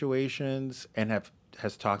traumatic situations and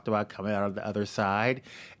has talked about coming out of the other side.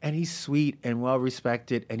 And he's sweet and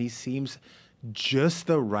well-respected, and he seems just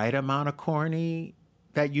the right amount of corny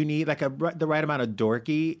that you need, like the right amount of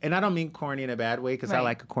dorky. And I don't mean corny in a bad way, because I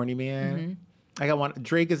like a corny man. Mm-hmm.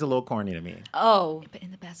 Drake is a little corny to me. Oh. But in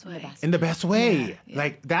the best way. In the best way. Yeah.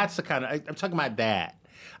 Like, that's the kind of, I'm talking about that.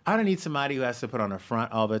 I don't need somebody who has to put on a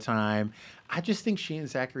front all the time. I just think she and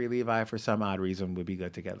Zachary Levi, for some odd reason, would be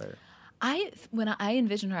good together. When I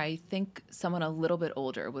envision her, I think someone a little bit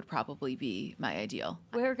older would probably be my ideal.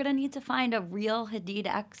 We're going to need to find a real Hadid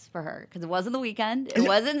ex for her because it wasn't The Weeknd. It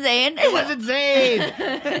wasn't Zayn. It wasn't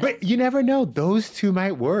Zayn. But you never know. Those two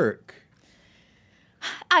might work.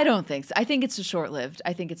 I don't think so. I think it's short-lived.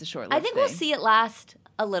 I think we'll see it last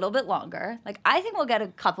a little bit longer. Like, I think we'll get a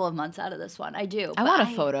couple of months out of this one. I do. I want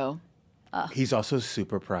a photo. He's also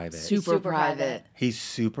super private. Super private. He's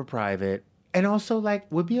super private. And also,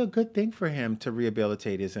 like, would be a good thing for him to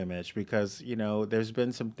rehabilitate his image because, you know, there's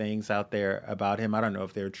been some things out there about him. I don't know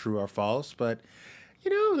if they're true or false, but,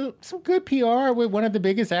 you know, some good PR with one of the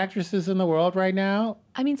biggest actresses in the world right now.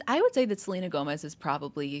 I mean, I would say that Selena Gomez is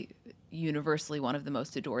probably universally one of the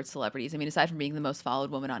most adored celebrities. I mean, aside from being the most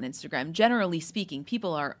followed woman on Instagram, generally speaking,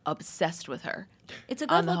 people are obsessed with her. It's a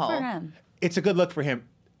good look for him. It's a good look for him.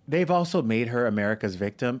 They've also made her America's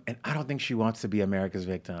victim, and I don't think she wants to be America's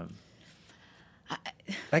victim.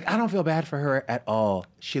 Like, I don't feel bad for her at all.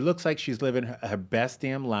 She looks like she's living her best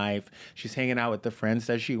damn life. She's hanging out with the friends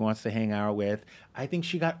that she wants to hang out with. I think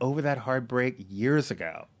she got over that heartbreak years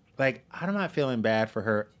ago. Like, I'm not feeling bad for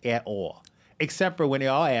her at all. Except for when they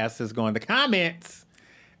all ask us to go in the comments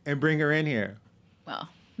and bring her in here. Well,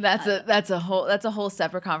 that's a whole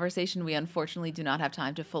separate conversation. We unfortunately do not have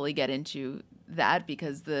time to fully get into that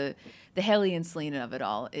because the Hailey and Selena of it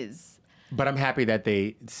all is... But I'm happy that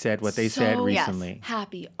they said what they said recently. Yes,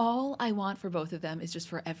 happy. All I want for both of them is just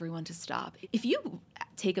for everyone to stop. If you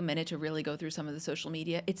take a minute to really go through some of the social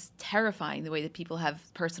media, it's terrifying the way that people have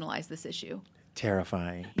personalized this issue.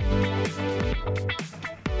 Terrifying.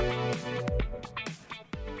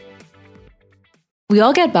 We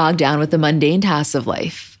all get bogged down with the mundane tasks of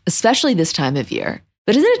life, especially this time of year.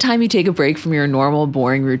 But isn't it time you take a break from your normal,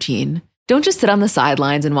 boring routine? Don't just sit on the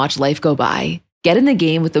sidelines and watch life go by. Get in the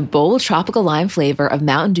game with the bold tropical lime flavor of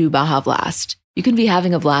Mountain Dew Baja Blast. You can be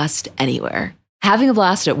having a blast anywhere. Having a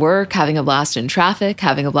blast at work, having a blast in traffic,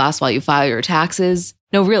 having a blast while you file your taxes.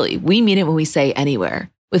 No, really, we mean it when we say anywhere.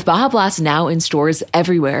 With Baja Blast now in stores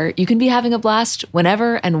everywhere, you can be having a blast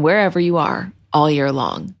whenever and wherever you are, all year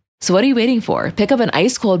long. So what are you waiting for? Pick up an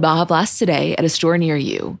ice-cold Baja Blast today at a store near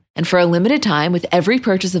you. And for a limited time, with every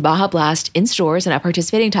purchase of Baja Blast in stores and at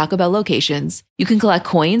participating Taco Bell locations, you can collect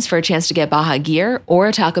coins for a chance to get Baja gear or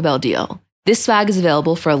a Taco Bell deal. This swag is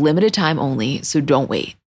available for a limited time only, so don't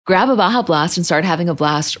wait. Grab a Baja Blast and start having a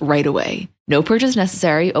blast right away. No purchase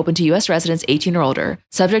necessary, open to U.S. residents 18 or older,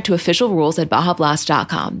 subject to official rules at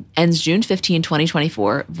BajaBlast.com. Ends June 15,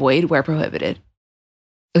 2024, void where prohibited.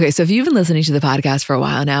 Okay, so if you've been listening to the podcast for a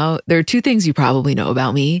while now, there are two things you probably know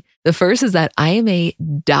about me. The first is that I am a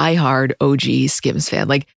diehard OG Skims fan.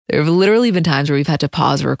 Like, there have literally been times where we've had to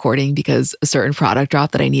pause a recording because a certain product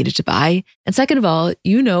dropped that I needed to buy. And second of all,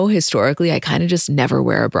 you know, historically, I kind of just never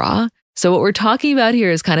wear a bra. So what we're talking about here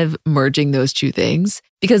is kind of merging those two things.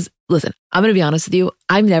 Because listen, I'm going to be honest with you,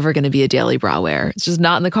 I'm never going to be a daily bra wearer. It's just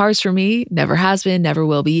not in the cards for me. Never has been, never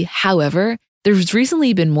will be. However, there's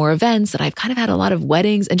recently been more events and I've kind of had a lot of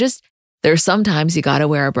weddings and just there's sometimes you got to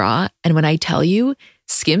wear a bra. And when I tell you,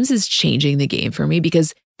 Skims is changing the game for me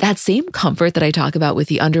because that same comfort that I talk about with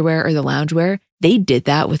the underwear or the loungewear, they did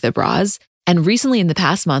that with the bras. And recently in the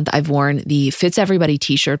past month, I've worn the Fits Everybody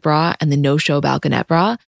t-shirt bra and the no-show balconette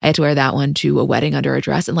bra. I had to wear that one to a wedding under a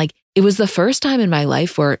dress. And like, it was the first time in my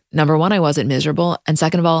life where number one, I wasn't miserable. And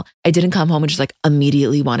second of all, I didn't come home and just like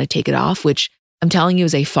immediately want to take it off, which I'm telling you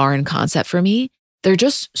is a foreign concept for me. They're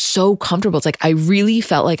just so comfortable. It's like, I really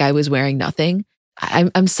felt like I was wearing nothing.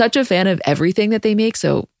 I'm such a fan of everything that they make.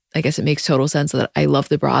 So I guess it makes total sense that I love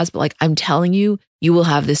the bras, but like, I'm telling you, you will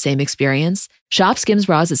have the same experience. Shop Skims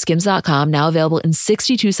bras at skims.com, now available in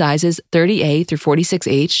 62 sizes, 30A through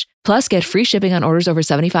 46H. Plus, get free shipping on orders over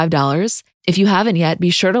 $75. If you haven't yet, be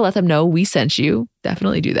sure to let them know we sent you.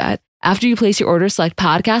 Definitely do that. After you place your order, select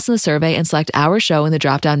podcast in the survey and select our show in the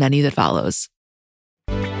drop-down menu that follows.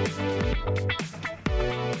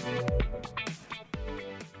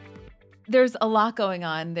 There's a lot going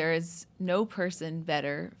on. There is no person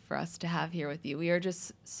better for us to have here with you. We are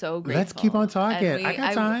just so grateful. Let's keep on talking. I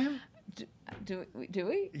got time. Do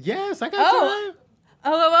we? Yes, I got time. Oh.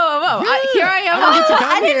 Yeah. Here I am.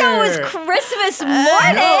 I didn't know it was Christmas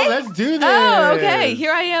morning. No, let's do this. Oh, okay.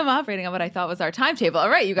 Here I am operating on what I thought was our timetable. All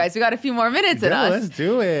right, you guys, we got a few more minutes in us. Let's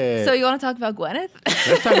do it. So you want to talk about Gwyneth?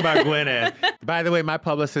 Let's talk about Gwyneth. By the way, my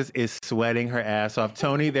publicist is sweating her ass off.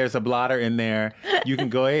 Tony, there's a blotter in there. You can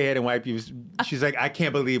go ahead and wipe you. She's like, I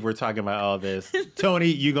can't believe we're talking about all this. Tony,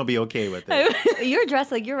 you're going to be okay with it. You're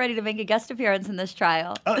dressed like you're ready to make a guest appearance in this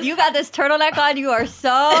trial. You got this turtleneck on. You are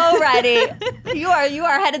so ready. You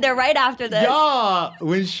are headed there right after this. Y'all,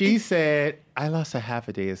 when she said, I lost a half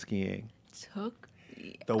a day of skiing. Took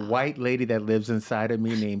me The white lady that lives inside of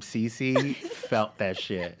me named Cece felt that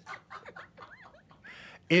shit.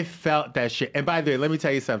 It felt that shit. And by the way, let me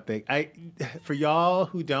tell you something. For y'all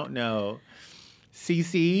who don't know,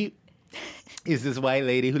 Cece is this white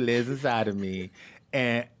lady who lives inside of me.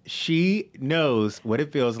 And she knows what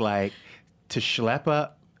it feels like to schlep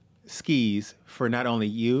up skis for not only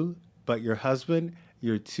you, but your husband,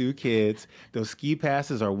 your 2 kids. Those ski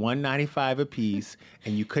passes are $195 a piece,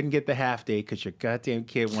 and you couldn't get the half day because your goddamn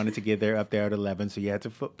kid wanted to get there up there at 11, so you had to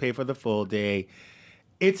pay for the full day.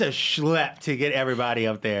 It's a schlep to get everybody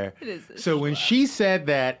up there. It is so when she said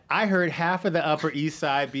that, I heard half of the Upper East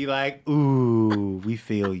Side be like, ooh, we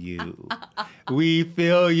feel you. We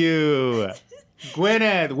feel you.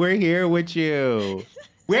 Gwyneth, we're here with you.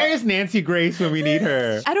 Where is Nancy Grace when we need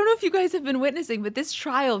her? I don't know if you guys have been witnessing, but this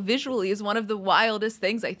trial visually is one of the wildest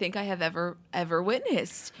things I think I have ever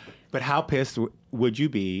witnessed. But how pissed would you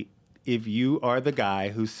be if you are the guy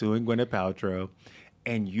who's suing Gwyneth Paltrow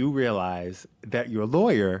and you realize that your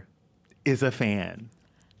lawyer is a fan?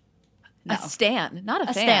 No. A stan, not a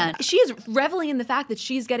fan. Stan. She is reveling in the fact that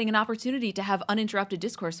she's getting an opportunity to have uninterrupted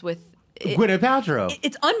discourse with Gwyneth Paltrow.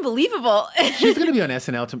 It's unbelievable. She's going to be on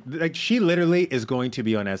SNL. She literally is going to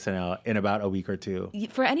be on SNL in about a week or 2.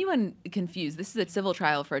 For anyone confused, this is a civil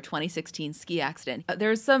trial for a 2016 ski accident.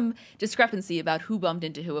 There's some discrepancy about who bumped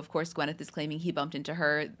into who. Of course, Gwyneth is claiming he bumped into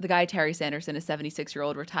her. The guy, Terry Sanderson, a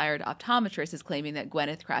 76-year-old retired optometrist, is claiming that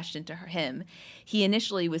Gwyneth crashed into him. He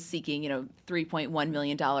initially was seeking, $3.1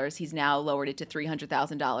 million. He's now lowered it to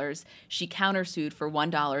 $300,000. She countersued for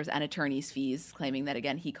 $1 and attorney's fees, claiming that,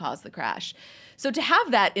 again, he caused the crash. So to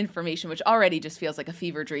have that information, which already just feels like a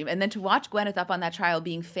fever dream, and then to watch Gwyneth up on that trial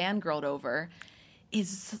being fangirled over is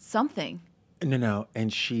something. No.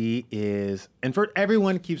 And she is, and for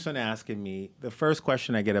everyone keeps on asking me, the first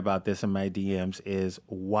question I get about this in my DMs is,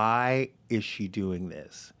 why is she doing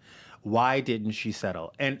this? Why didn't she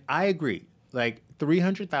settle? And I agree. Like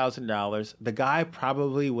 $300,000, the guy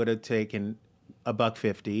probably would have taken $150.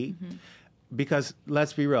 Mm-hmm. Because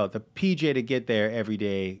let's be real, the PJ to get there every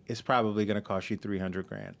day is probably going to cost you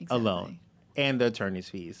 $300,000 alone, and the attorney's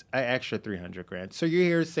fees, an extra $300,000. So you're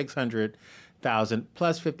here $600,000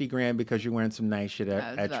 plus $50,000 because you're wearing some nice shit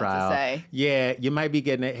at trial. Yeah, you might be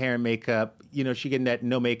getting that hair and makeup. She getting that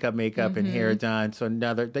no makeup mm-hmm. and hair done. So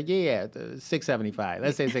another $675.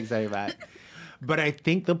 Let's say $675. But I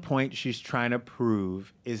think the point she's trying to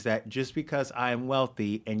prove is that just because I'm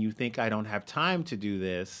wealthy and you think I don't have time to do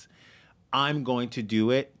this, I'm going to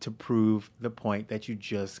do it to prove the point that you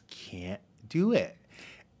just can't do it.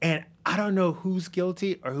 And I don't know who's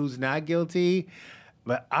guilty or who's not guilty,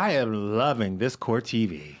 but I am loving this court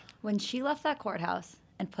TV. When she left that courthouse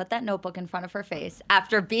and put that notebook in front of her face,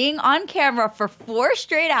 after being on camera for 4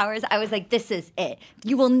 straight hours, I was like, this is it.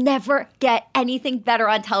 You will never get anything better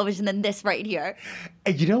on television than this right here.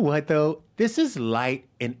 And you know what, though? This is light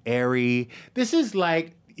and airy. This is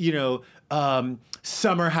like,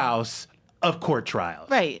 Summer House of court trials.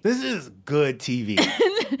 Right. This is good TV.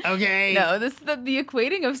 Okay? No, this is the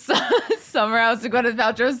equating of Summer House to Gwyneth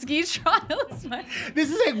Paltrow's ski trials. This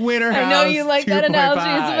is like Winter House. I know you like 2. that analogy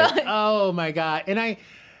as well. Oh my God. And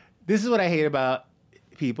this is what I hate about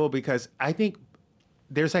people, because I think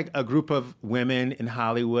there's like a group of women in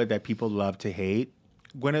Hollywood that people love to hate.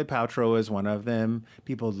 Gwyneth Paltrow is one of them.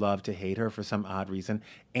 People love to hate her for some odd reason.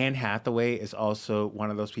 Anne Hathaway is also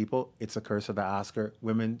one of those people. It's a curse of the Oscar.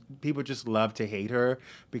 People just love to hate her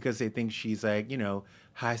because they think she's like,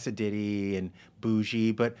 high sedity and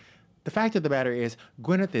bougie. But the fact of the matter is,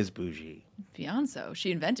 Gwyneth is bougie. Beyonce.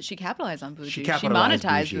 She capitalized on bougie. She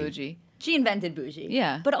monetized bougie. She invented bougie.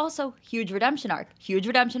 Yeah. But also, huge redemption arc. Huge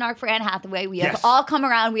redemption arc for Anne Hathaway. We have all come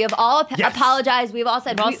around. We have all apologized. We've all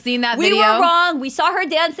said, we've all seen that video. We were wrong. We saw her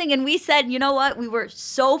dancing and we said, you know what? We were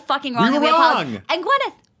so fucking wrong. We were wrong. And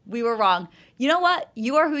Gwyneth, we were wrong. You know what?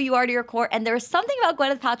 You are who you are to your court. And there was something about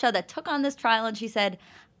Gwyneth Paltrow that took on this trial and she said,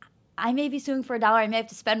 I may be suing for $1. I may have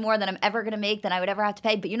to spend more than I'm ever going to make, than I would ever have to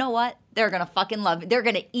pay. But you know what? They're going to fucking love it. They're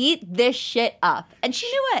going to eat this shit up. And she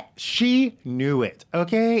knew it. She knew it,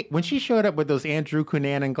 okay? When she showed up with those Andrew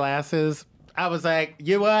Cunanan glasses, I was like,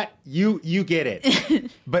 you know what? You get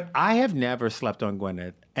it. But I have never slept on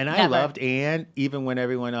Gwyneth. And I loved Anne even when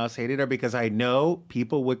everyone else hated her, because I know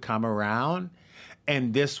people would come around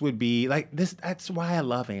and this would be like this. That's why I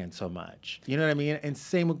love Anne so much. You know what I mean? And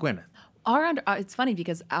same with Gwyneth. It's funny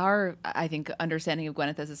because our, I think, understanding of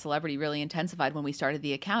Gwyneth as a celebrity really intensified when we started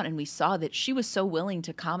the account, and we saw that she was so willing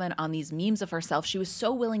to comment on these memes of herself. She was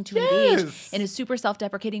so willing to engage in a super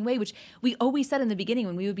self-deprecating way, which we always said in the beginning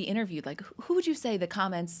when we would be interviewed, like, who would you say the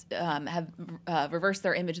comments have reversed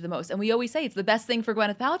their image the most? And we always say it's the best thing for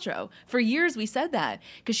Gwyneth Paltrow. For years we said that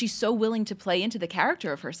because she's so willing to play into the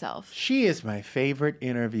character of herself. She is my favorite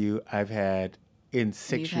interview I've had in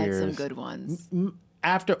 6 years. You've had some good ones.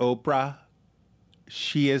 After Oprah,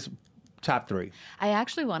 she is top 3. I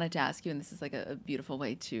actually wanted to ask you, and this is like a beautiful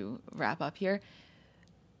way to wrap up here.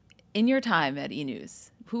 In your time at E!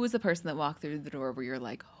 News, who was the person that walked through the door where you're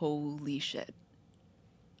like, holy shit?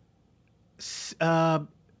 Seeing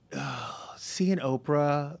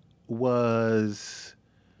Oprah was,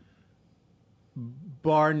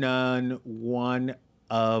 bar none, one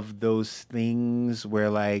of those things where,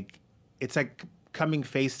 like, it's like coming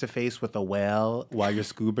face to face with a whale while you're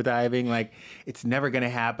scuba diving. Like, it's never going to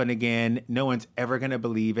happen again. No one's ever going to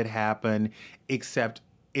believe it happened, except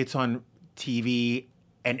it's on TV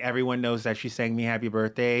and everyone knows that she sang me happy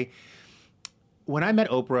birthday. When I met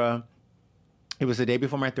Oprah, it was the day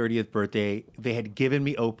before my 30th birthday. They had given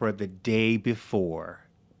me Oprah the day before.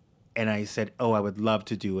 And I said, oh, I would love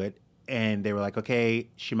to do it. And they were like, okay,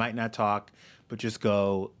 she might not talk, but just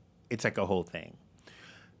go. It's like a whole thing.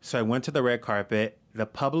 So I went to the red carpet. The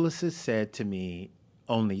publicist said to me,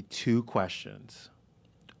 only 2 questions,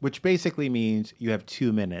 which basically means you have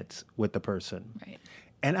 2 minutes with the person. Right.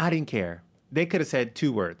 And I didn't care. They could have said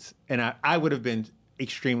 2 words, and I would have been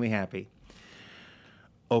extremely happy.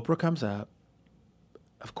 Oprah comes up.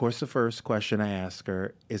 Of course, the first question I ask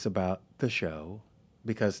her is about the show,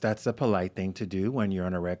 because that's the polite thing to do when you're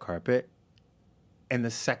on a red carpet. And the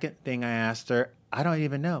second thing I asked her, I don't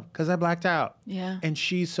even know, because I blacked out. Yeah. And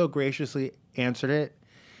she so graciously answered it.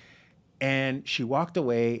 And she walked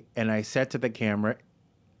away, and I said to the camera,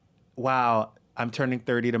 wow, I'm turning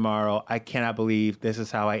 30 tomorrow. I cannot believe this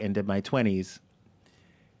is how I ended my 20s.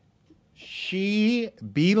 She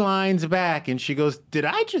beelines back, and she goes, did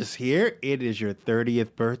I just hear it is your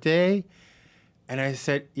 30th birthday? And I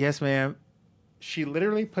said, yes, ma'am. She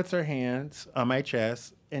literally puts her hands on my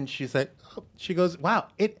chest, and she's like, oh. She goes, wow,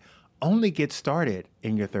 it only gets started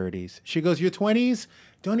in your 30s. She goes, your 20s,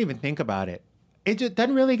 don't even think about it. It just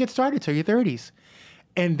doesn't really get started till your 30s.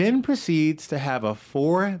 And then proceeds to have a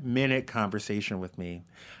 4-minute conversation with me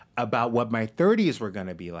about what my 30s were going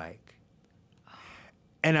to be like.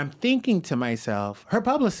 And I'm thinking to myself, her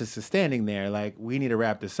publicist is standing there like, we need to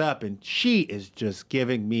wrap this up. And she is just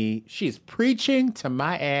giving me, she's preaching to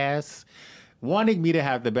my ass, wanting me to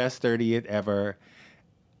have the best 30th ever.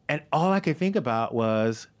 And all I could think about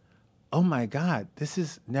was, oh my God, this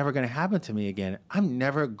is never going to happen to me again. I'm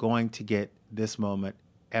never going to get this moment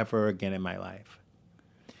ever again in my life.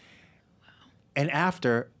 And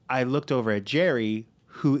after, I looked over at Jerry,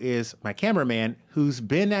 who is my cameraman, who's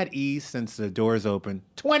been at E! since the doors opened,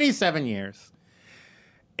 27 years.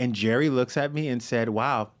 And Jerry looks at me and said,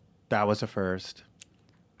 wow, that was a first.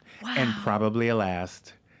 Wow. And probably a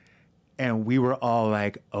last. And we were all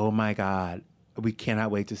like, oh my God, we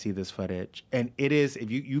cannot wait to see this footage. And it is, if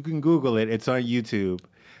you can Google it, it's on YouTube.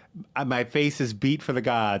 My face is beat for the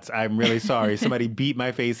gods. I'm really sorry. Somebody beat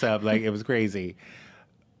my face up like it was crazy.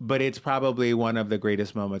 But it's probably one of the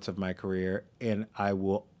greatest moments of my career. And I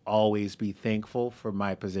will always be thankful for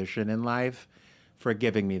my position in life for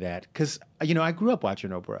giving me that. Because, you know, I grew up watching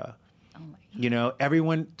Oprah. Oh my God. You know,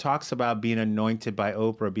 everyone talks about being anointed by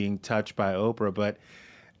Oprah, being touched by Oprah, but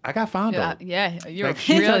I got fondled. Yeah, you're like,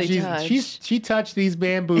 really touched. She touched these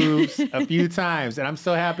man boobs a few times, and I'm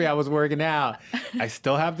so happy I was working out. I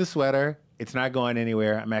still have the sweater. It's not going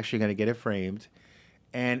anywhere. I'm actually going to get it framed.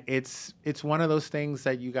 And it's one of those things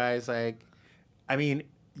that you guys like. I mean,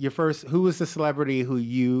 who was the celebrity who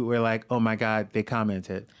you were like, oh my God, they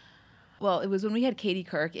commented? Well, it was when we had Katie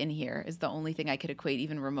Couric in here is the only thing I could equate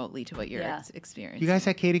even remotely to what you're experiencing. You guys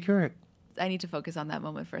had Katie Couric. I need to focus on that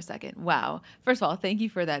moment for a second. Wow. First of all, thank you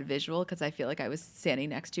for that visual because I feel like I was standing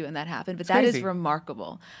next to you and that happened. But that is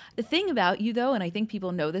remarkable. The thing about you, though, and I think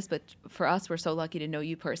people know this, but for us, we're so lucky to know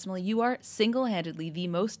you personally, you are single-handedly the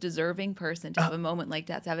most deserving person to have a moment like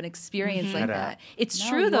that, to have an experience like that. It's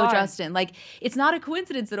true, though, Justin. Like, it's not a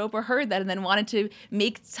coincidence that Oprah heard that and then wanted to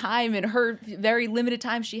make time in her very limited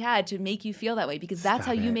time she had to make you feel that way because that's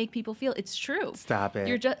how you make people feel. It's true. Stop it.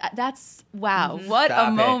 You're just, that's, wow, what a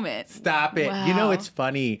moment. Stop it. Wow. You know, it's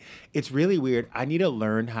funny. It's really weird. I need to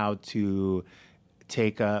learn how to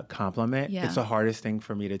take a compliment. Yeah. It's the hardest thing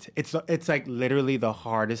for me to it's like literally the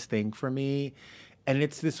hardest thing for me. And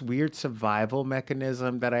it's this weird survival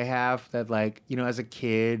mechanism that I have that, like, you know, as a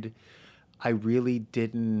kid, I really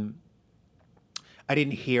didn't I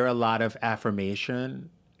didn't hear a lot of affirmation.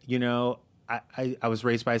 You know, I was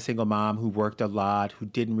raised by a single mom who worked a lot, who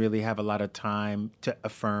didn't really have a lot of time to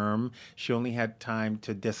affirm. She only had time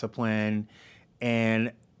to discipline.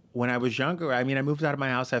 And when I was younger, I mean, I moved out of my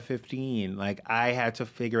house at 15. Like, I had to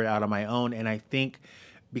figure it out on my own. And I think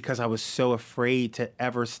because I was so afraid to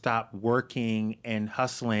ever stop working and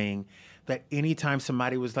hustling, that anytime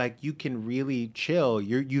somebody was like, you can really chill,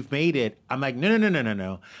 you've made it. I'm like,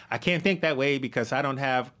 no. I can't think that way because I don't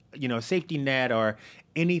have, you know, a safety net or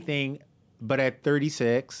anything. But at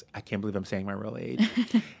 36, I can't believe I'm saying my real age.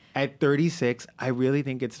 At 36, I really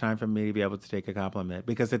think it's time for me to be able to take a compliment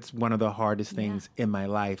because it's one of the hardest things in my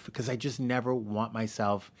life because I just never want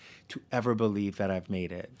myself to ever believe that I've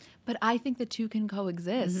made it. But I think the two can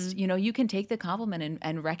coexist. You know, you can take the compliment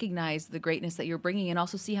and recognize the greatness that you're bringing and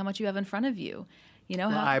also see how much you have in front of you. You know,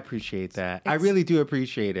 I appreciate that. I really do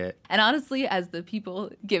appreciate it. And honestly, as the people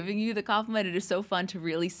giving you the compliment, it is so fun to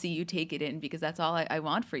really see you take it in because that's all I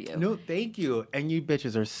want for you. No, thank you. And you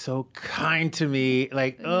bitches are so kind to me.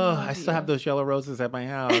 Like, I still have those yellow roses at my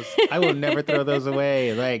house. I will never throw those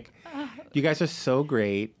away. Like, you guys are so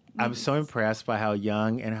great. I'm so impressed by how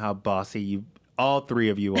young and how bossy you, all three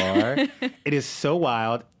of you are. It is so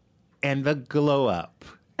wild. And the glow up.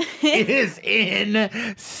 It is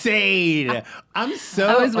insane. I'm so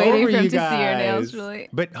I was waiting over for him you to guys. see your nails, Julie.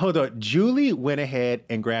 But hold on. Julie went ahead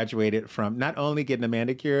and graduated from not only getting a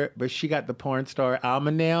manicure, but she got the porn star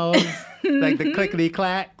almond nails, like the clickety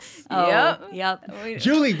clacks. Oh, yep.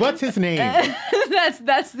 Julie, what's his name?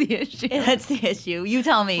 That's the issue. That's the issue. You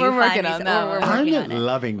tell me. We're You working find me on some- that we're one. working I'm on it.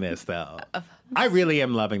 loving this, though. I really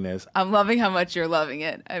am loving this. I'm loving how much you're loving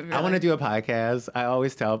it. I want to do a podcast. I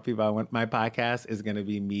always tell people I want my podcast is going to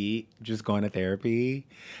be me just going to therapy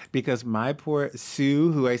because my poor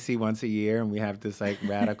Sue, who I see once a year, and we have this like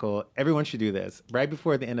radical, everyone should do this. Right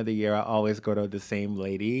before the end of the year, I always go to the same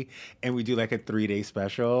lady and we do like a 3-day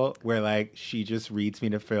special where like she just reads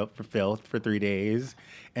me to filth for 3 days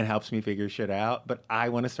and helps me figure shit out. But I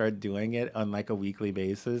want to start doing it on like a weekly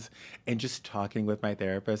basis and just talking with my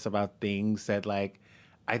therapist about things that like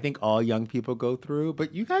I think all young people go through,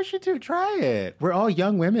 but you guys should try it. We're all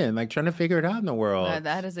young women, like trying to figure it out in the world.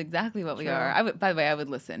 That is exactly what we are. By the way, I would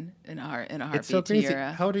listen in a heartbeat. It's so crazy. To your,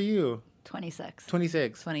 How old are you? 26.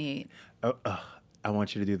 26. 28. Oh, I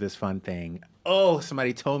want you to do this fun thing. Oh,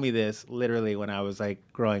 somebody told me this literally when I was like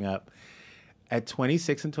growing up. At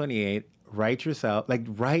 26 and 28,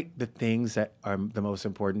 write the things that are the most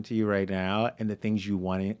important to you right now and the things you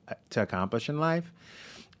want to accomplish in life.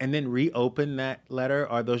 And then reopen that letter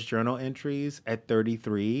or those journal entries at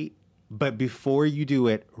 33. But before you do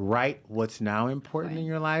it, write what's now important in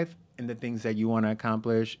your life and the things that you want to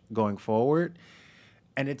accomplish going forward.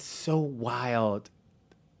 And it's so wild.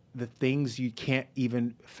 The things you can't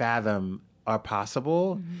even fathom are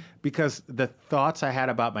possible because the thoughts I had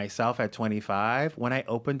about myself at 25, when I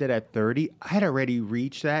opened it at 30, I had already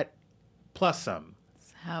reached that plus some.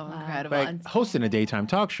 How incredible. Like hosting a daytime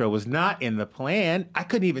talk show was not in the plan. I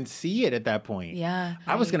couldn't even see it at that point. Yeah.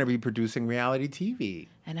 I was going to be producing reality TV.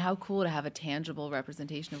 And how cool to have a tangible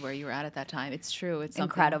representation of where you were at that time. It's true. It's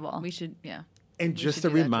incredible. We should, And just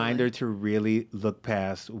a reminder to really look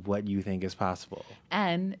past what you think is possible.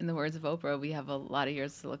 And in the words of Oprah, we have a lot of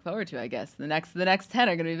years to look forward to, I guess. The next 10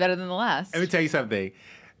 are going to be better than the last. Let me tell you something.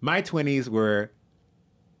 My 20s were,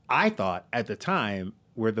 I thought at the time,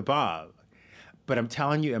 were the bomb. But I'm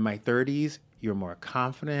telling you, in my 30s, you're more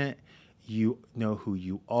confident. You know who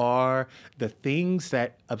you are. The things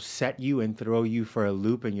that upset you and throw you for a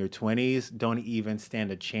loop in your 20s don't even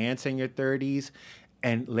stand a chance in your 30s.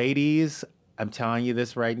 And ladies, I'm telling you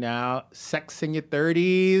this right now, sex in your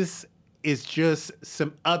 30s is just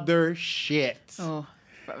some other shit. Oh,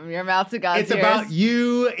 from your mouth to God's It's ears. about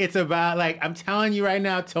you. It's about, like, I'm telling you right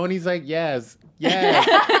now, Tony's like, yes.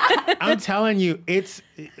 I'm telling you,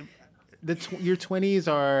 your 20s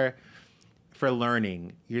are for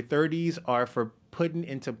learning. Your 30s are for putting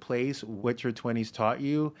into place what your 20s taught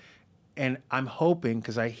you. And I'm hoping,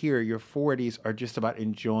 because I hear your 40s are just about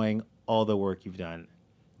enjoying all the work you've done.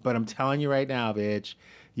 But I'm telling you right now, bitch,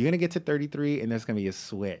 you're going to get to 33 and there's going to be a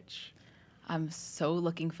switch. I'm so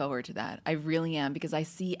looking forward to that. I really am, because I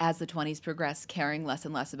see as the 20s progress, caring less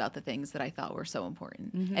and less about the things that I thought were so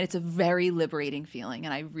important. And it's a very liberating feeling,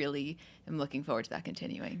 and I really am looking forward to that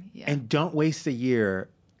continuing. Yeah. And don't waste a year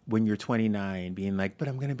when you're 29 being like, but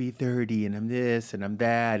I'm going to be 30 and I'm this and I'm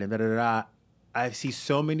that and da-da-da-da. I see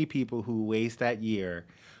so many people who waste that year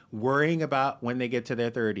worrying about when they get to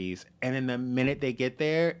their 30s. And then the minute they get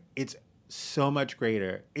there, it's so much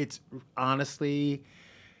greater. It's honestly...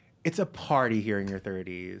 It's a party here in your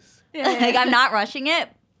 30s. Like, I'm not rushing it,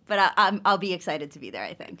 but I'll be excited to be there,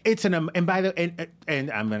 I think. It's and by the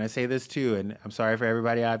and I'm gonna say this too, and I'm sorry for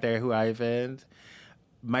everybody out there who I offend.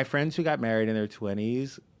 My friends who got married in their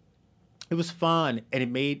 20s, it was fun,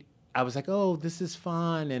 and I was like, oh, this is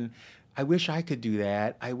fun, and I wish I could do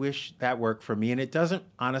that. I wish that worked for me, and it doesn't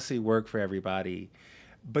honestly work for everybody.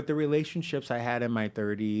 But the relationships I had in my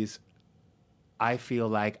 30s, I feel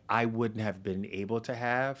like I wouldn't have been able to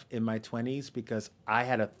have in my 20s because I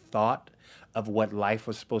had a thought of what life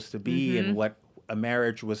was supposed to be and what a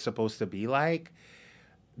marriage was supposed to be like,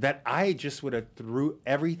 that I just would have threw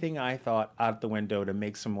everything I thought out the window to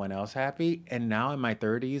make someone else happy. And now in my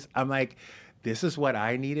 30s, I'm like, this is what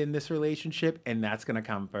I need in this relationship, and that's going to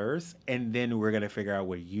come first. And then we're going to figure out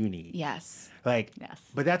what you need. Yes. But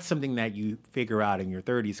that's something that you figure out in your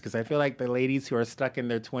 30s, because I feel like the ladies who are stuck in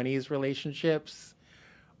their 20s relationships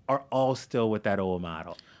are all still with that old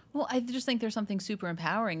model. Well, I just think there's something super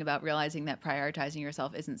empowering about realizing that prioritizing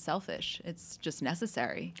yourself isn't selfish. It's just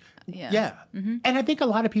necessary. Yeah. Mm-hmm. And I think a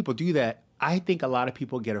lot of people do that. I think a lot of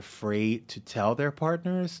people get afraid to tell their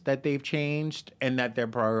partners that they've changed and that their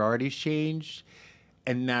priorities changed.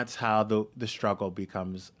 And that's how the struggle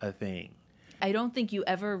becomes a thing. I don't think you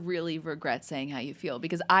ever really regret saying how you feel,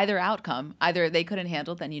 because either outcome, either they couldn't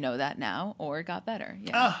handle it, then you know that now, or it got better.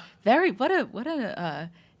 Yeah. What a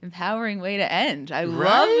empowering way to end. I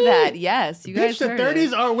love that. Yes, you guys heard the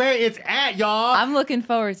 30s are where it's at, y'all. I'm looking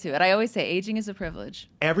forward to it. I always say aging is a privilege.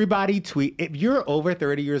 Everybody tweet. If you're over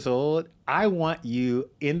 30 years old, I want you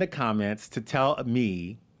in the comments to tell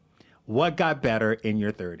me what got better in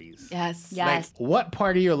your 30s. Yes. Like, what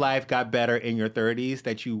part of your life got better in your 30s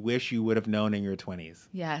that you wish you would have known in your 20s?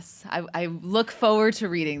 Yes. I look forward to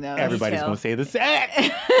reading those. Everybody's going to say the same.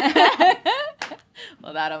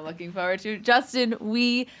 Well, that I'm looking forward to. Justin,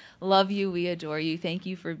 we love you. We adore you. Thank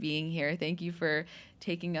you for being here. Thank you for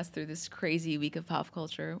taking us through this crazy week of pop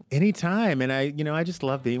culture. Anytime. And I just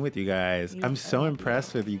love being with you guys. I'm so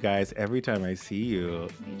impressed with you guys every time I see you.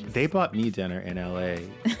 They bought me dinner in LA.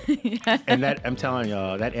 And that, I'm telling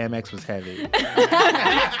y'all, that Amex was heavy.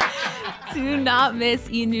 Do not miss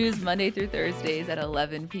E! News Monday through Thursdays at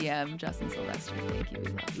 11 p.m. Justin, Sylvester, thank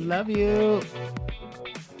you. We love you.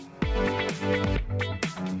 Love you.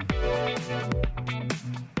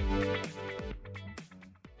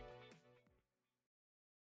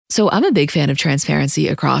 So I'm a big fan of transparency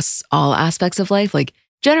across all aspects of life. Like,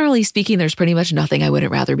 generally speaking, there's pretty much nothing I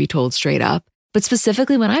wouldn't rather be told straight up. But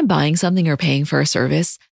specifically when I'm buying something or paying for a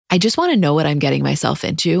service, I just want to know what I'm getting myself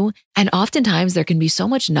into. And oftentimes there can be so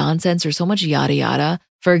much nonsense or so much yada yada.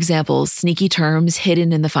 For example, sneaky terms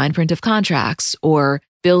hidden in the fine print of contracts, or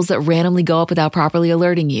bills that randomly go up without properly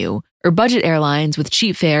alerting you, or budget airlines with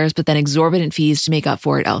cheap fares but then exorbitant fees to make up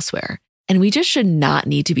for it elsewhere. And we just should not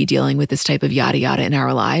need to be dealing with this type of yada yada in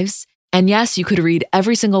our lives. And yes, you could read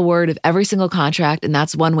every single word of every single contract, and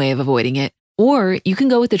that's one way of avoiding it. Or you can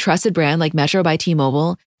go with a trusted brand like Metro by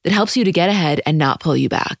T-Mobile that helps you to get ahead and not pull you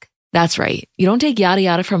back. That's right. You don't take yada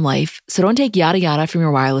yada from life, so don't take yada yada from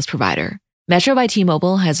your wireless provider. Metro by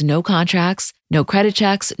T-Mobile has no contracts, no credit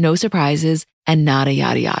checks, no surprises, and nada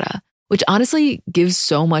yada yada, which honestly gives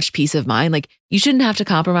so much peace of mind. Like, you shouldn't have to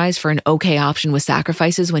compromise for an okay option with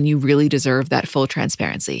sacrifices when you really deserve that full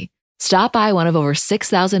transparency. Stop by one of over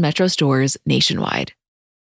 6,000 Metro stores nationwide.